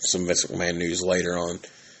got some Vince McMahon news later on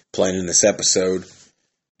playing in this episode.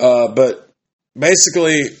 But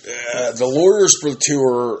basically, the lawyers for the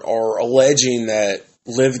tour are alleging that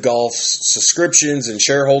Live Golf's subscriptions and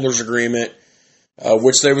shareholders agreement,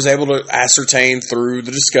 which they was able to ascertain through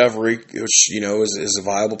the discovery, which, is a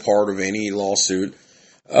viable part of any lawsuit,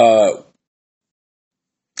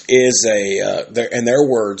 is in their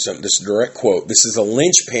words, this is a direct quote, this is a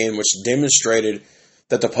linchpin which demonstrated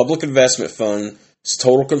that the public investment fund's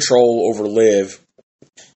total control over Live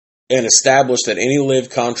and established that any Live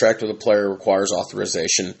contract with a player requires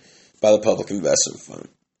authorization by the public investment fund.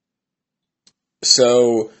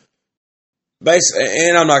 So,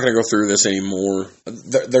 and I'm not going to go through this anymore.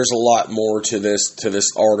 There's a lot more to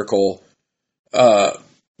this article,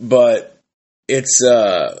 but it's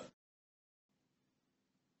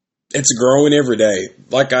growing every day.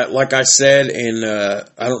 Like I said in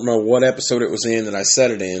I don't know what episode it was in that I said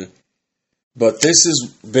it in, but this has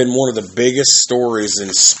been one of the biggest stories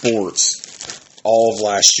in sports all of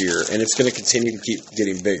last year, and it's going to continue to keep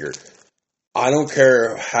getting bigger. I don't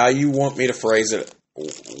care how you want me to phrase it,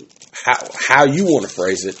 how you want to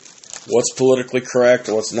phrase it, what's politically correct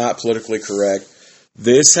or what's not politically correct.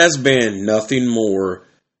 This has been nothing more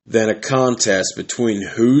than a contest between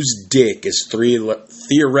whose dick is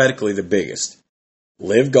theoretically the biggest,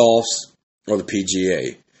 Live Golf's or the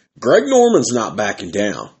PGA. Greg Norman's not backing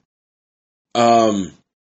down.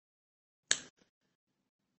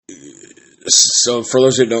 So for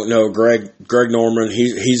those who don't know, Greg Norman,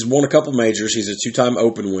 he's won a couple majors. He's a 2-time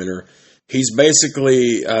Open winner. He's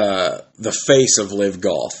basically the face of Live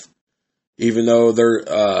Golf, even though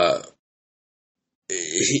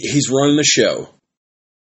he's running the show.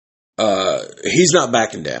 He's not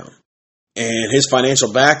backing down, and his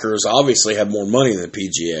financial backers obviously have more money than the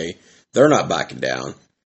PGA. They're not backing down.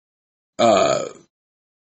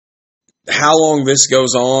 How long this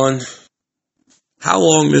goes on? How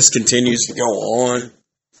long this continues to go on,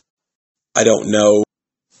 I don't know.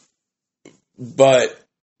 But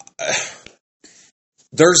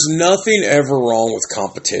there's nothing ever wrong with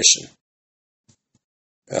competition.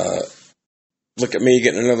 Look at me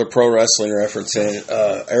getting another pro wrestling reference in.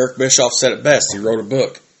 Eric Bischoff said it best. He wrote a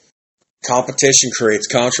book. Competition creates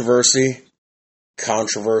controversy.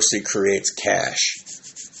 Controversy creates cash.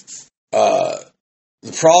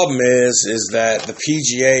 The problem is that the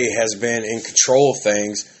PGA has been in control of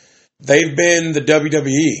things they've been the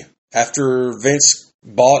WWE. After Vince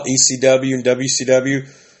bought ECW and WCW,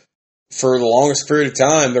 for the longest period of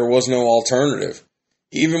time, there was no alternative.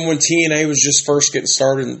 Even when TNA was just first getting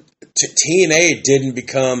started, TNA didn't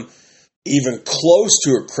become even close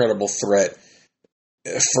to a credible threat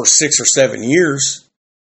for 6 or 7 years.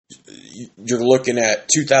 You're looking at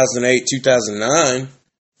 2008, 2009,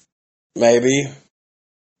 maybe.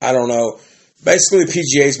 I don't know. Basically,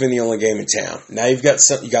 PGA's been the only game in town. Now you got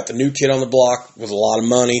the new kid on the block with a lot of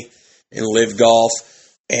money in Live Golf,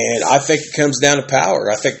 and I think it comes down to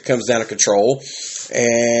power. I think it comes down to control,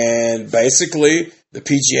 and basically, the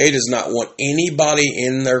PGA does not want anybody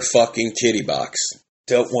in their fucking kiddie box.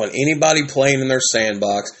 Don't want anybody playing in their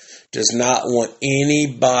sandbox. Does not want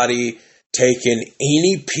anybody taking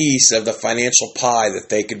any piece of the financial pie that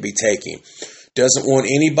they could be taking. Doesn't want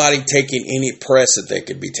anybody taking any press that they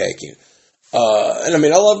could be taking. And I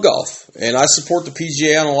mean, I love golf, and I support the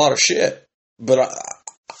PGA on a lot of shit. But,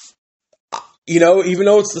 even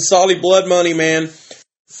though it's the Saudi blood money, man,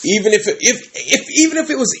 even if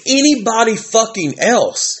it was anybody fucking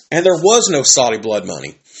else, and there was no Saudi blood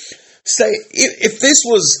money, say if this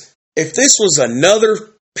was another,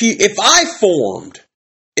 if I formed,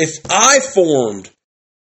 we're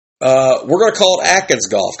going to call it Atkins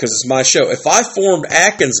Golf because it's my show. If I formed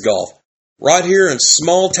Atkins Golf right here in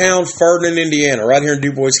small town Ferdinand, Indiana, right here in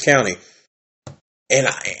Dubois County, and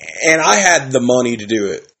I had the money to do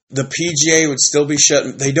it, the PGA would still be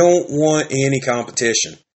shutting. They don't want any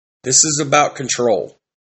competition. This is about control.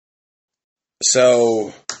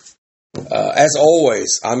 So, as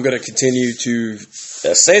always, I'm going to continue to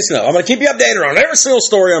say it's enough. I'm going to keep you updated on every single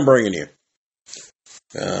story I'm bringing you.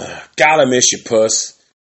 God, I miss you, puss.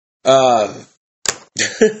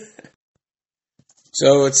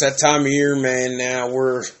 So it's that time of year, man. Now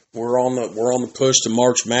we're on the push to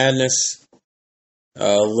March Madness.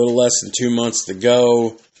 A little less than 2 months to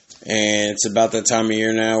go. And it's about that time of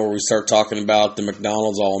year now where we start talking about the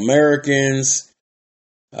McDonald's All-Americans,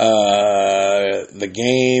 the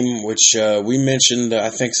game, which we mentioned,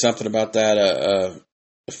 I think, something about that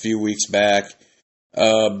a few weeks back.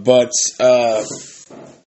 But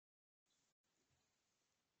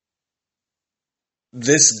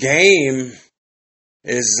this game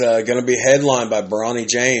is going to be headlined by Bronny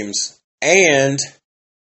James and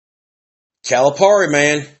Calipari,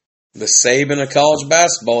 man. The Saban of college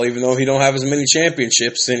basketball, even though he don't have as many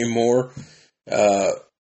championships anymore.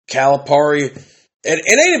 Calipari,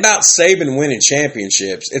 it ain't about Saban winning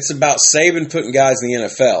championships. It's about Saban putting guys in the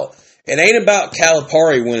NFL. It ain't about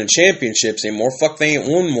Calipari winning championships anymore. Fuck, they ain't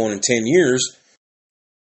won one in 10 years.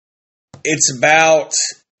 It's about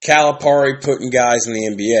Calipari putting guys in the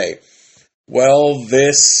NBA. Well,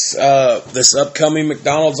 this upcoming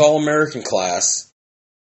McDonald's All-American class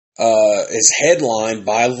is headlined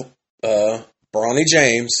by Bronny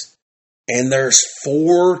James, and there's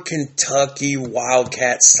 4 Kentucky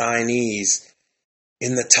Wildcat signees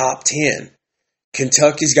in the top 10.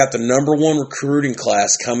 Kentucky's got the number 1 recruiting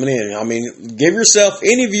class coming in. I mean, give yourself,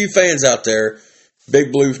 any of you fans out there,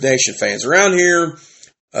 Big Blue Nation fans, around here,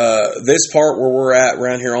 this part where we're at,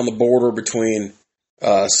 around here on the border between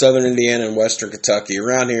Southern Indiana and Western Kentucky,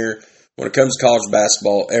 around here, when it comes to college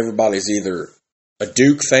basketball, everybody's either a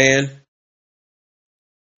Duke fan,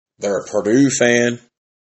 they're a Purdue fan,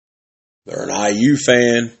 they're an IU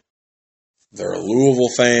fan, they're a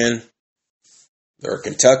Louisville fan, they're a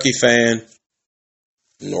Kentucky fan,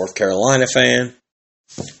 North Carolina fan.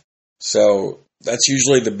 So that's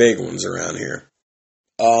usually the big ones around here.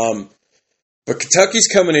 But Kentucky's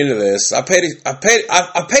coming into this. I paid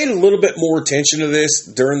a little bit more attention to this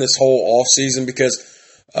during this whole off season because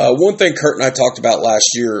one thing Kurt and I talked about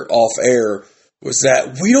last year off air was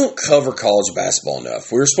that we don't cover college basketball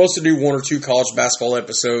enough. We were supposed to do 1 or 2 college basketball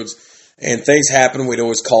episodes, and things happen. We'd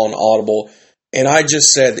always call an audible. And I just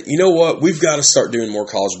said, you know what? We've got to start doing more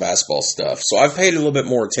college basketball stuff. So I've paid a little bit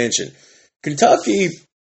more attention. Kentucky,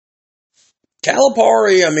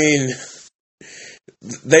 Calipari, I mean,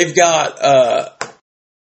 they've got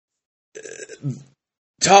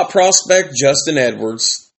top prospect Justin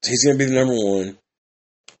Edwards. He's going to be the number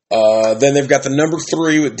 1. Then they've got the number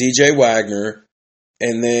 3 with DJ Wagner.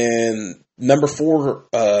 And then number 4,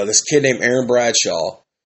 this kid named Aaron Bradshaw.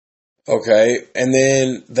 Okay. And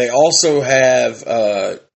then they also have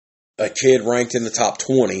a kid ranked in the top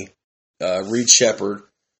 20, Reed Shepard.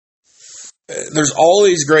 There's all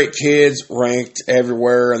these great kids ranked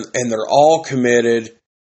everywhere, and they're all committed.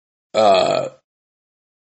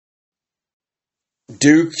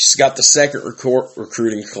 Duke's got the second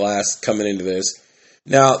recruiting class coming into this.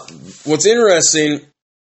 Now, what's interesting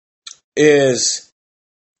is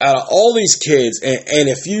out of all these kids, and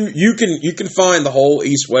if you can find the whole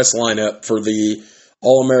East-West lineup for the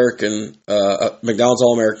All-American McDonald's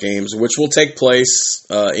All-American games, which will take place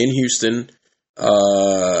in Houston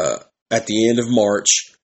at the end of March.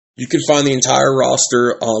 You can find the entire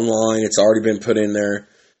roster online. It's already been put in there.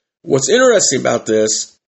 What's interesting about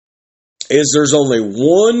this is there's only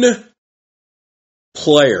one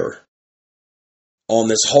player on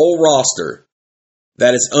this whole roster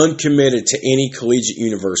that is uncommitted to any collegiate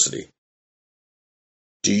university.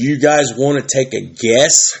 Do you guys want to take a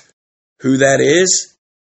guess who that is?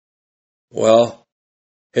 Well,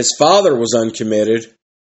 his father was uncommitted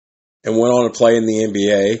and went on to play in the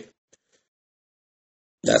NBA.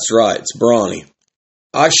 That's right, it's Bronny.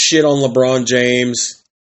 I shit on LeBron James.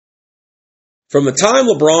 From the time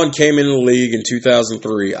LeBron came into the league in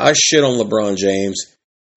 2003, I shit on LeBron James.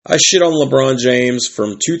 I shit on LeBron James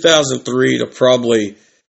from 2003 to probably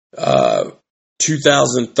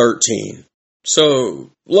 2013.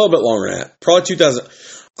 So, a little bit longer than that. Probably 2000.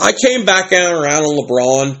 I came back out around on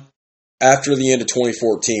LeBron after the end of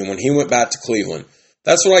 2014 when he went back to Cleveland.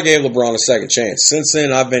 That's when I gave LeBron a second chance. Since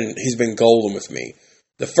then, he's been golden with me.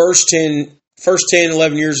 The first 10,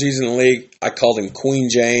 11 years he's in the league, I called him Queen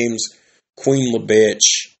James, Queen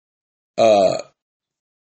LaBitch.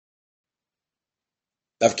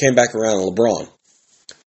 I've came back around on LeBron.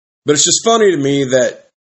 But it's just funny to me that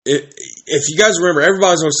if you guys remember,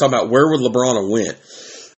 everybody's always talking about where would LeBron have went.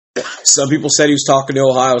 Some people said he was talking to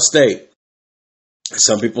Ohio State.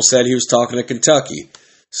 Some people said he was talking to Kentucky.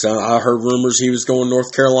 So I heard rumors he was going to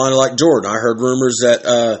North Carolina like Jordan. I heard rumors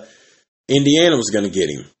that Indiana was going to get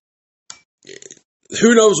him.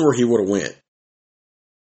 Who knows where he would have went.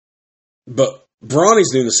 But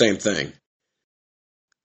Bronny's doing the same thing.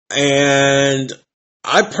 And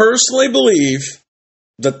I personally believe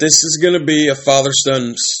that this is going to be a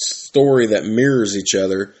father-son story that mirrors each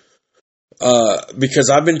other. Because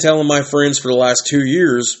I've been telling my friends for the last 2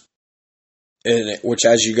 years, which,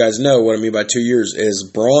 as you guys know, what I mean by 2 years is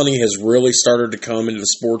Bronny has really started to come into the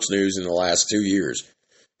sports news in the last 2 years.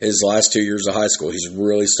 His last 2 years of high school, he's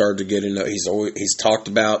really started to get into. He's talked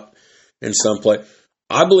about in some play.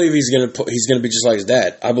 I believe he's going to be just like his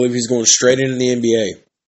dad. I believe he's going straight into the NBA,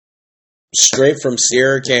 straight from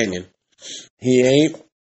Sierra Canyon.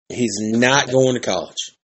 He's not going to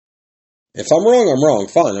college. If I'm wrong, I'm wrong.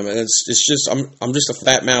 Fine. I mean, it's just I'm just a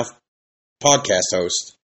fat mouth podcast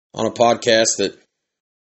host on a podcast that,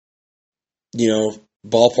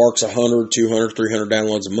 ballparks 100, 200, 300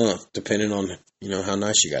 downloads a month, depending on, how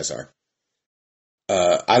nice you guys are.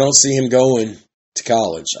 I don't see him going to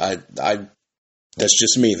college. That's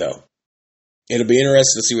just me, though. It'll be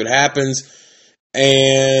interesting to see what happens.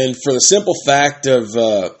 And for the simple fact of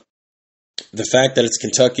the fact that it's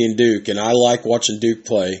Kentucky and Duke, and I like watching Duke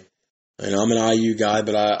play, and I'm an IU guy,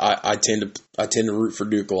 but I tend to root for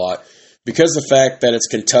Duke a lot. Because of the fact that it's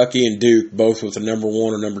Kentucky and Duke, both with the number 1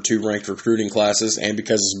 or number 2 ranked recruiting classes, and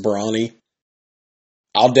because it's Bronny,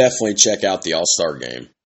 I'll definitely check out the All-Star game,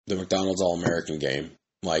 the McDonald's All-American game,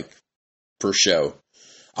 for show.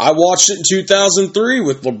 I watched it in 2003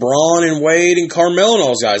 with LeBron and Wade and Carmelo and all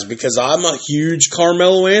those guys because I'm a huge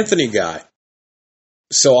Carmelo Anthony guy.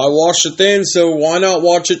 So I watched it then, so why not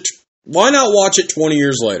watch it 20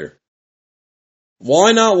 years later?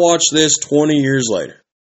 Why not watch this 20 years later?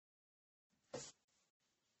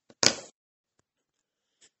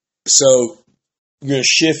 So, I'm going to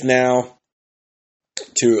shift now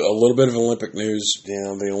to a little bit of Olympic news.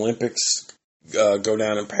 The Olympics go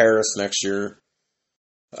down in Paris next year.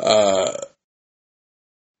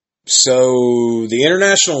 So, the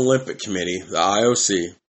International Olympic Committee, the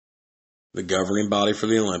IOC, the governing body for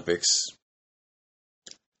the Olympics,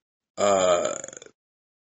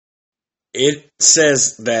 it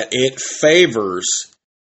says that it favors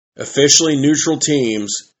officially neutral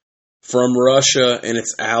teams from Russia and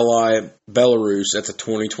its ally Belarus at the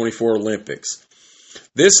 2024 Olympics.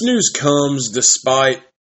 This news comes despite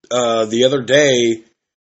the other day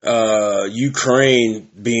Ukraine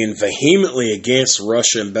being vehemently against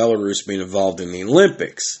Russia and Belarus being involved in the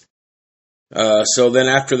Olympics. So then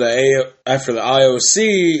after the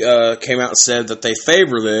IOC came out and said that they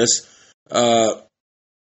favor this,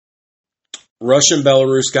 Russia and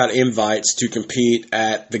Belarus got invites to compete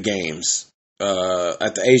at the games,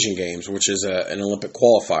 at the Asian Games, which is an Olympic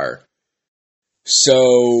qualifier.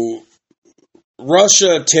 So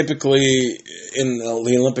Russia typically in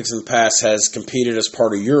the Olympics in the past has competed as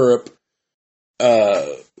part of Europe,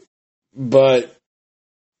 but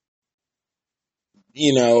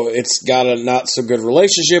it's got a not so good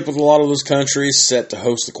relationship with a lot of those countries set to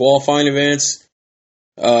host the qualifying events.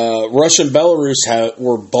 Russia and Belarus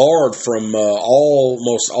were barred from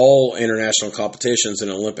almost all international competitions in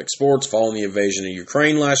Olympic sports following the invasion of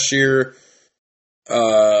Ukraine last year.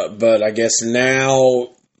 But I guess now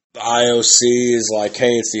the IOC is like,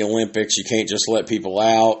 hey, it's the Olympics. You can't just let people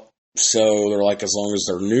out. So they're like, as long as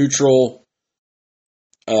they're neutral.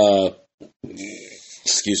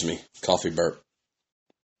 Excuse me, coffee burp.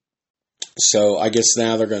 So I guess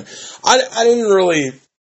now they're going to... I didn't really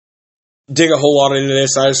dig a whole lot into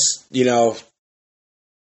this. I just,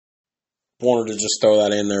 wanted to just throw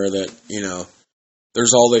that in there that,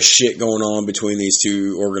 there's all this shit going on between these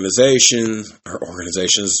two organizations,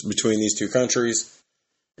 between these two countries,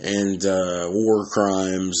 and war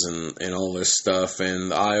crimes and all this stuff.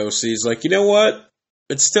 And the IOC is like, you know what?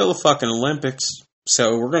 It's still the fucking Olympics,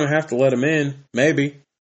 so we're going to have to let them in, maybe.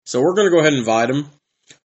 So we're going to go ahead and invite them.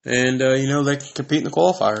 And, they can compete in the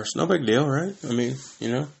qualifiers. No big deal, right? I mean,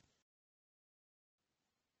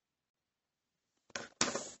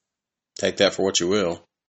 take that for what you will.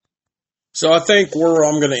 So I think where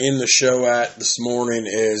I'm going to end the show at this morning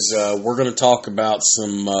is we're going to talk about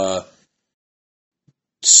some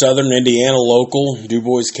Southern Indiana local,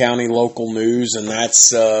 Dubois County local news, and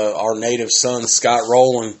that's our native son, Scott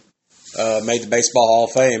Rowland, made the Baseball Hall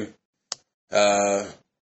of Fame.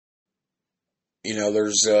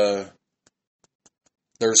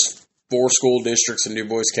 There's 4 school districts in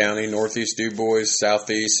Dubois County: Northeast Dubois,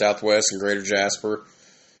 Southeast, Southwest, and Greater Jasper.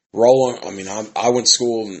 Roland, I went to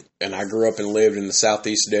school and I grew up and lived in the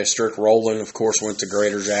Southeast District. Roland, of course, went to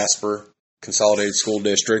Greater Jasper Consolidated School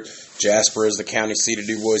District. Jasper is the county seat of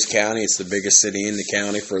Dubois County. It's the biggest city in the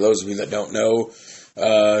county. For those of you that don't know,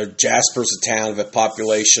 Jasper's a town of a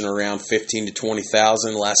population around 15 to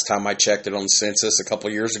 20,000. Last time I checked it on the census a couple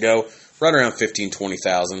of years ago, right around 15,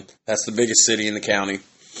 20,000. That's the biggest city in the county.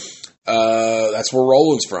 That's where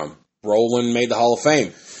Roland's from. Roland made the Hall of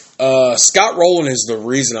Fame. Scott Rowland is the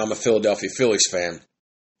reason I'm a Philadelphia Phillies fan.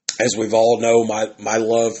 As we've all know, my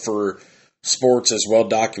love for sports is well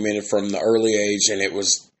documented from the early age, and it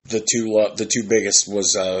was the two biggest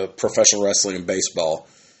was professional wrestling and baseball.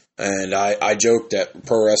 And I joked that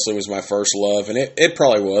pro wrestling was my first love, and it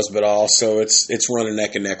probably was, but also it's running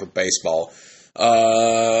neck and neck with baseball.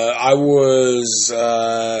 I was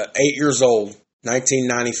 8 years old,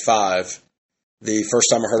 1995. The first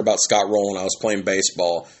time I heard about Scott Rowland, I was playing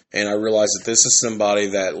baseball, and I realized that this is somebody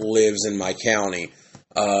that lives in my county.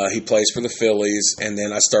 He plays for the Phillies, and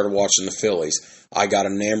then I started watching the Phillies. I got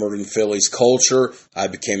enamored in Phillies culture. I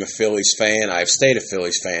became a Phillies fan. I've stayed a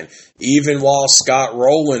Phillies fan. Even while Scott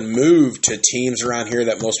Rowland moved to teams around here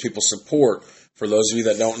that most people support. For those of you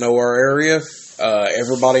that don't know our area,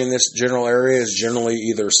 everybody in this general area is generally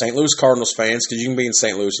either St. Louis Cardinals fans, because you can be in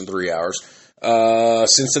St. Louis in 3 hours.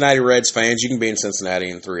 Cincinnati Reds fans, you can be in Cincinnati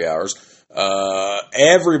in 3 hours.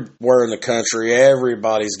 Everywhere in the country,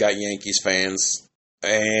 everybody's got Yankees fans.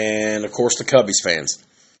 And, of course, the Cubbies fans.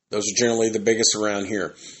 Those are generally the biggest around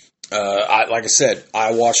here. Like I said,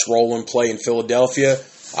 I watched Rowland play in Philadelphia.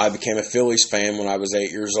 I became a Phillies fan when I was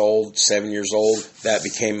 8 years old, 7 years old. That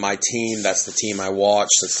became my team. That's the team I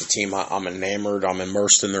watched. That's the team I'm enamored. I'm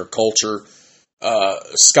immersed in their culture.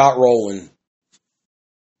 Scott Rowland.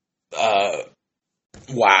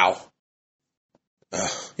 Wow.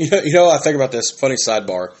 I think about this. Funny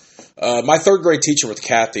sidebar. My third grade teacher was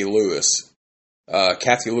Kathy Lewis.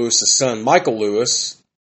 Kathy Lewis's son, Michael Lewis,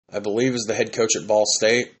 I believe is the head coach at Ball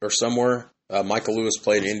State or somewhere. Michael Lewis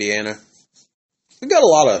played in Indiana. We got a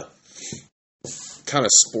lot of kind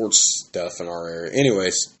of sports stuff in our area.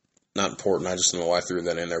 Anyways, not important. I just don't know why I threw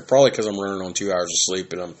that in there. Probably because I'm running on 2 hours of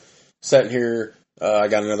sleep and I'm sitting here. I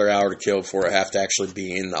got another hour to kill before I have to actually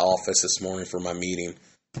be in the office this morning for my meeting.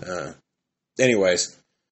 But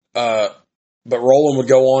Rowland would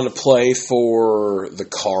go on to play for the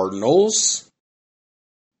Cardinals,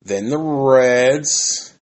 then the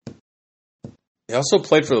Reds. He also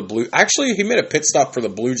played for the Blue. Actually, he made a pit stop for the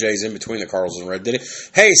Blue Jays in between the Cardinals and Reds. Did he?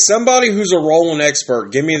 Hey, somebody who's a Rowland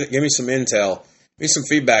expert, give me some intel, give me some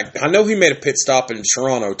feedback. I know he made a pit stop in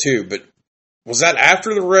Toronto too, but was that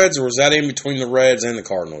after the Reds or was that in between the Reds and the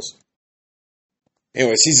Cardinals?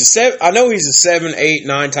 Anyways, I know he's a 7, 8,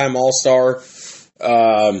 9-time All-Star.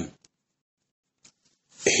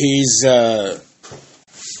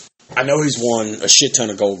 I know he's won a shit ton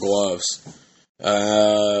of Gold Gloves.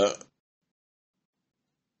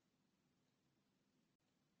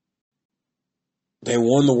 They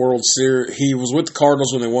won the World Series. He was with the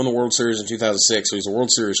Cardinals when they won the World Series in 2006, so he's a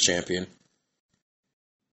World Series champion.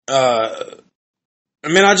 I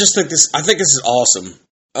think this is awesome.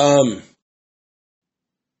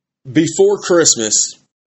 Before Christmas,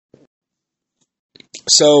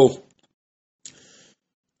 so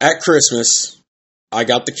At Christmas, I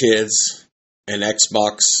got the kids an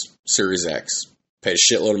Xbox Series X. Paid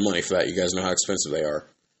a shitload of money for that. You guys know how expensive they are.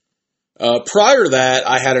 Prior to that,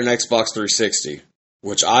 I had an Xbox 360,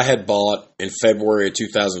 which I had bought in February of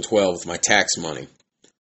 2012 with my tax money.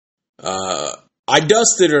 I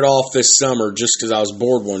dusted it off this summer just because I was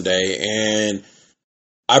bored one day, and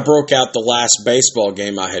I broke out the last baseball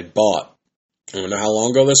game I had bought. I don't know how long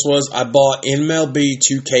ago this was. I bought MLB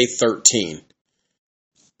 2K13.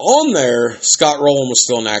 On there, Scott Rowland was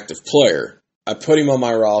still an active player. I put him on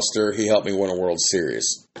my roster. He helped me win a World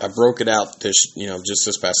Series. I broke it out just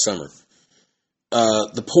this past summer.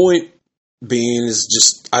 The point being is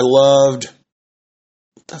just, I loved,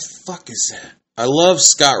 what the fuck is that? I love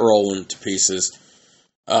Scott Rowland to pieces.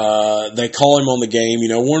 They call him on the game,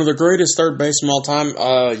 one of the greatest third basemen of all time.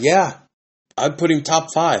 Yeah, I'd put him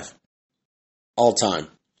top 5 all time.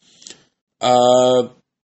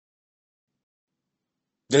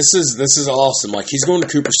 This is awesome. Like, he's going to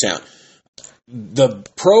Cooperstown. The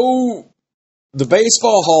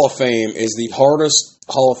Baseball Hall of Fame is the hardest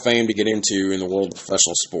Hall of Fame to get into in the world of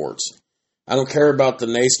professional sports. I don't care about the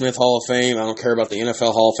Naismith Hall of Fame. I don't care about the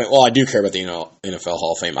NFL Hall of Fame. Well, I do care about the NFL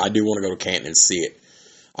Hall of Fame. I do want to go to Canton and see it.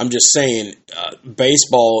 I'm just saying,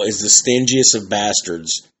 baseball is the stingiest of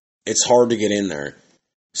bastards. It's hard to get in there.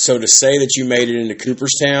 So to say that you made it into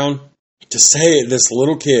Cooperstown, to say this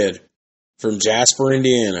little kid from Jasper,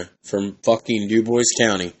 Indiana, from fucking Dubois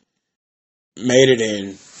County, made it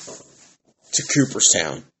in to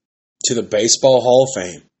Cooperstown, to the Baseball Hall of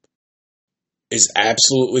Fame, is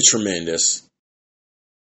absolutely tremendous.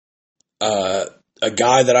 A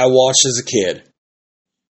guy that I watched as a kid.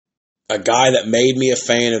 A guy that made me a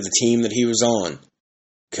fan of the team that he was on.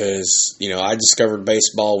 Because, I discovered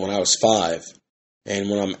baseball when I was 5. And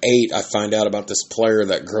when I'm 8, I find out about this player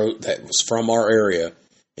that was from our area. And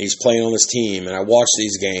he's playing on this team. And I watch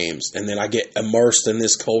these games. And then I get immersed in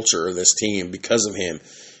this culture of this team because of him.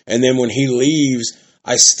 And then when he leaves,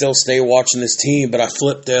 I still stay watching this team. But I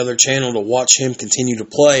flip the other channel to watch him continue to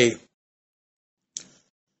play.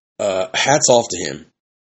 Hats off to him.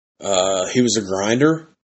 He was a grinder.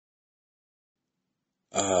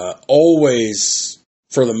 Always,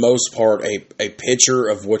 for the most part, a picture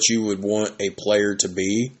of what you would want a player to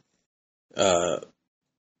be. A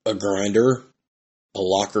grinder, a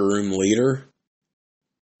locker room leader.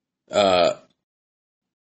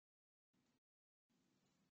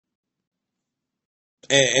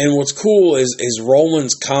 And what's cool is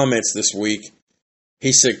Roland's comments this week.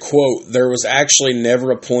 He said, quote, "There was actually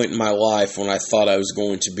never a point in my life when I thought I was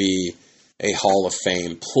going to be a Hall of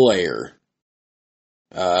Fame player."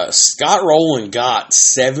 Scott Rowland got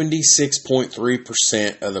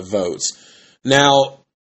 76.3% of the votes. Now,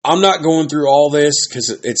 I'm not going through all this because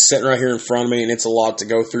it's sitting right here in front of me and it's a lot to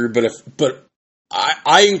go through. But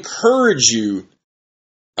I encourage you.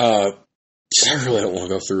 I really don't want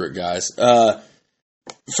to go through it, guys.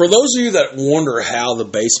 For those of you that wonder how the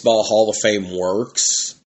Baseball Hall of Fame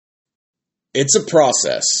works, it's a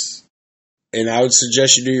process, and I would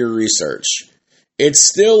suggest you do your research. It's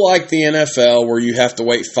still like the NFL where you have to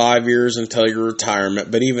wait 5 years until your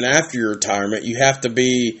retirement, but even after your retirement, you have to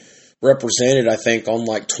be represented, I think, on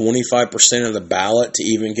like 25% of the ballot to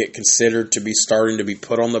even get considered to be starting to be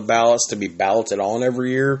put on the ballots, to be balloted on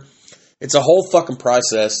every year. It's a whole fucking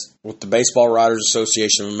process with the Baseball Writers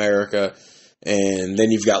Association of America. And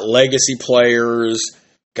then you've got legacy players,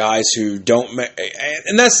 guys who don't make...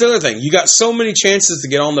 And that's the other thing. You got so many chances to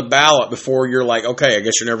get on the ballot before you're like, okay, I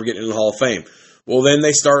guess you're never getting in the Hall of Fame. Well, then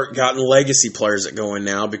they start getting legacy players that go in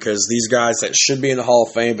now because these guys that should be in the Hall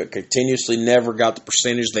of Fame but continuously never got the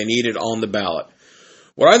percentage they needed on the ballot.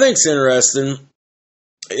 What I think's interesting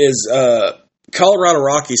is Colorado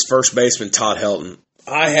Rockies first baseman Todd Helton.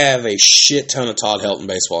 I have a shit ton of Todd Helton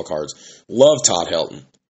baseball cards. Love Todd Helton.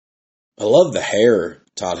 I love the hair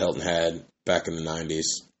Todd Helton had back in the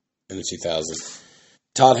 90s and the 2000s.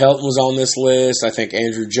 Todd Helton was on this list. I think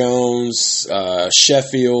Andrew Jones,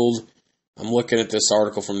 Sheffield. I'm looking at this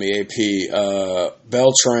article from the AP.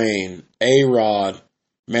 Beltran, A-Rod,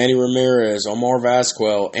 Manny Ramirez, Omar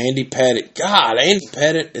Vazquez, Andy Pettitte. God, Andy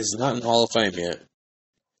Pettitte is not in the Hall of Fame yet.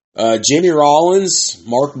 Jimmy Rollins,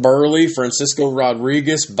 Mark Burley, Francisco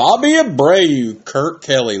Rodriguez, Bobby Abreu. Kurt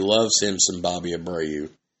Kelly loves him some Bobby Abreu.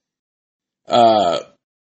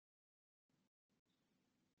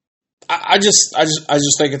 I just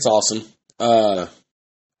think it's awesome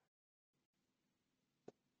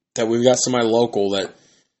that we've got somebody local that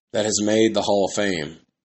has made the Hall of Fame.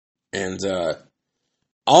 And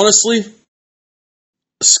honestly,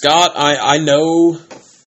 Scott, I know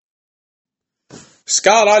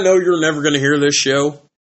you're never going to hear this show,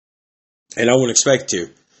 and I wouldn't expect to.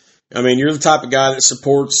 I mean, you're the type of guy that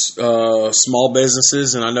supports small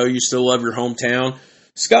businesses, and I know you still love your hometown.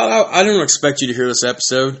 Scott, I don't expect you to hear this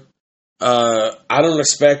episode. I don't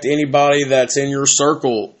expect anybody that's in your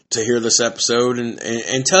circle to hear this episode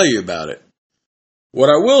and tell you about it. What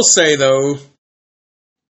I will say, though,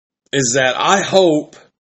 is that I hope,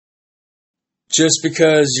 just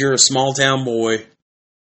because you're a small town boy,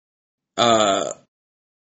 and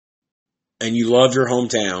you love your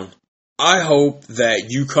hometown, I hope that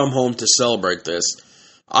you come home to celebrate this.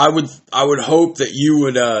 I would hope that you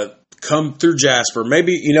would come through Jasper.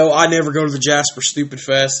 Maybe, I never go to the Jasper Stupid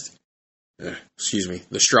Fest. Excuse me,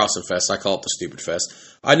 the Strawson Fest. I call it the Stupid Fest.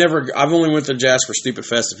 I've only went to Jasper Stupid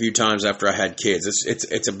Fest a few times after I had kids.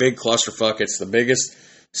 It's a big clusterfuck. It's the biggest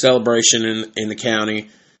celebration in the county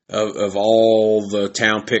of all the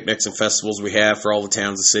town picnics and festivals we have for all the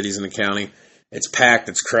towns and cities in the county. It's packed.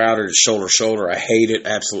 It's crowded. It's shoulder to shoulder. I hate it.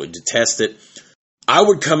 Absolutely detest it. I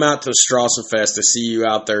would come out to the Strawson Fest to see you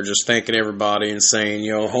out there just thanking everybody and saying,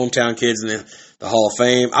 hometown kids in the Hall of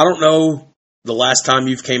Fame. I don't know the last time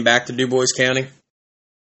you've came back to Dubois County,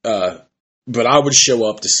 but I would show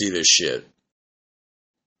up to see this shit.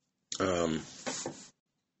 And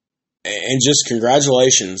just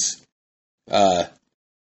congratulations.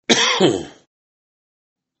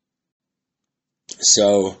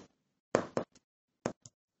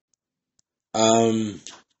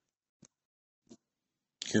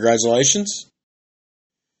 Congratulations.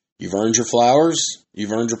 You've earned your flowers.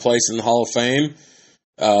 You've earned your place in the Hall of Fame.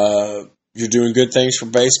 You're doing good things for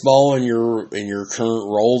baseball in your current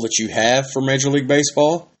role that you have for Major League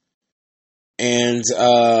Baseball. And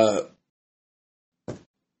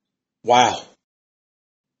wow,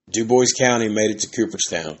 Dubois County made it to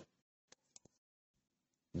Cooperstown.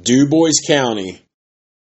 Dubois County,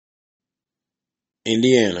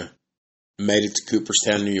 Indiana, made it to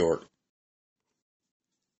Cooperstown, New York.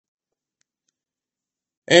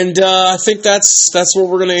 And I think that's where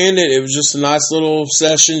we're going to end it. It was just a nice little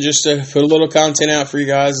session just to put a little content out for you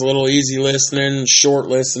guys, a little easy listening, short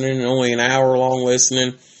listening, only an hour long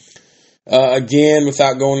listening. Again,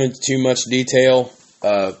 without going into too much detail,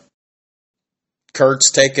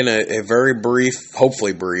 Kurt's taken a very brief,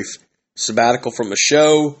 hopefully brief, sabbatical from the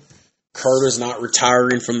show. Kurt is not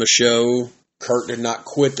retiring from the show. Kurt did not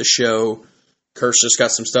quit the show. Kurt's just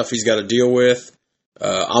got some stuff he's got to deal with.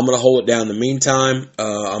 I'm going to hold it down in the meantime.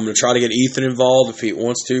 I'm going to try to get Ethan involved if he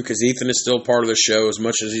wants to, because Ethan is still part of the show as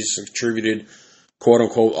much as he's contributed,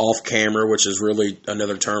 quote-unquote, off camera, which is really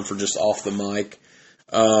another term for just off the mic.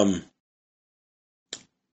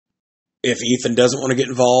 If Ethan doesn't want to get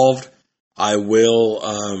involved, I will,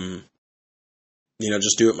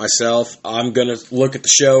 just do it myself. I'm going to look at the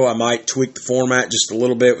show. I might tweak the format just a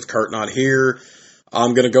little bit with Kurt not here.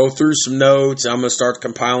 I'm going to go through some notes. I'm going to start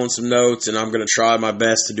compiling some notes, and I'm going to try my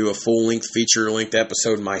best to do a full-length, feature-length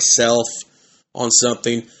episode myself on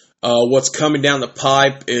something. What's coming down the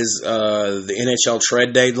pipe is the NHL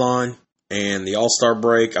trade deadline and the All-Star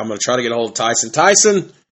break. I'm going to try to get a hold of Tyson.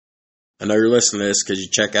 Tyson, I know you're listening to this because you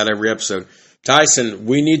check out every episode. Tyson,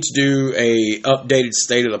 we need to do a updated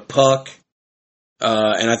state of the puck,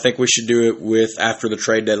 and I think we should do it after the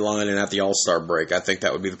trade deadline and at the All-Star break. I think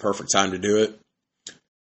that would be the perfect time to do it.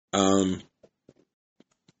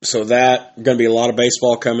 So that going to be a lot of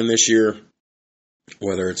baseball coming this year,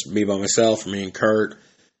 whether it's me by myself or me and Kurt,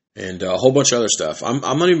 and a whole bunch of other stuff. I'm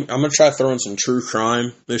gonna try throwing some true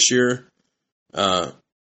crime this year,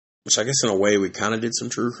 which I guess in a way we kind of did some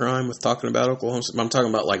true crime with talking about Oklahoma. I'm talking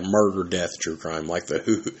about like murder, death, true crime, like the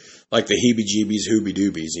heebie-jeebies,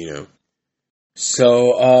 hoobie-doobies,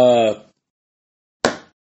 So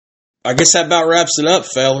I guess that about wraps it up,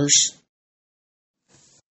 fellers.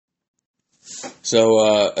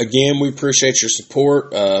 So, again, we appreciate your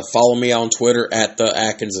support. Follow me on Twitter at the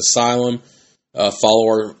Atkins Asylum.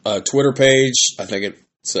 Follow our Twitter page. I think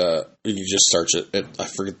it's, you can just search it. I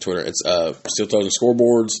forget Twitter. It's Steel Toes and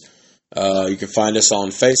Scoreboards. You can find us on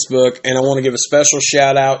Facebook. And I want to give a special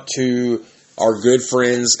shout out to our good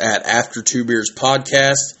friends at After Two Beers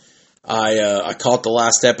Podcast. I caught the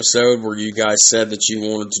last episode where you guys said that you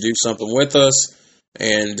wanted to do something with us.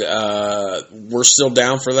 And we're still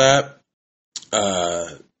down for that.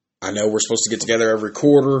 I know we're supposed to get together every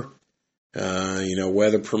quarter,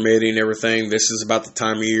 weather permitting, everything. This is about the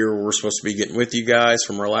time of year where we're supposed to be getting with you guys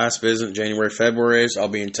from our last visit, January, February. So I'll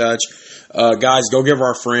be in touch. Guys, go give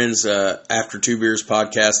our friends After Two Beers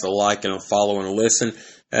Podcast a like and a follow and a listen.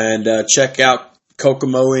 And check out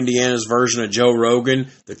Kokomo, Indiana's version of Joe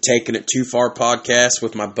Rogan, the Taking It Too Far podcast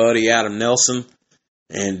with my buddy Adam Nelson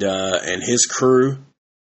and his crew.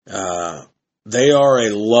 They are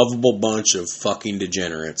a lovable bunch of fucking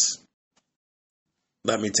degenerates.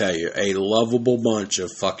 let me tell you, a lovable bunch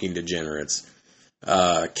of fucking degenerates.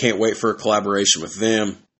 Can't wait for a collaboration with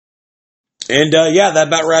them. And, yeah, that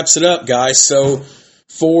about wraps it up, guys. So,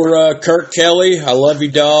 for Kirk Kelly, I love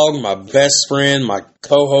you, dog. My best friend, my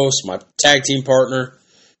co-host, my tag team partner.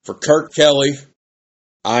 For Kirk Kelly,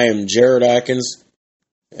 I am Jared Atkins.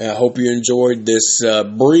 I hope you enjoyed this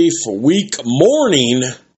brief week morning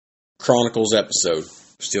Chronicles episode.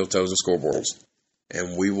 Steel Toes and Scoreboards.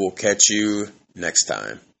 And we will catch you next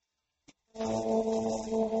time.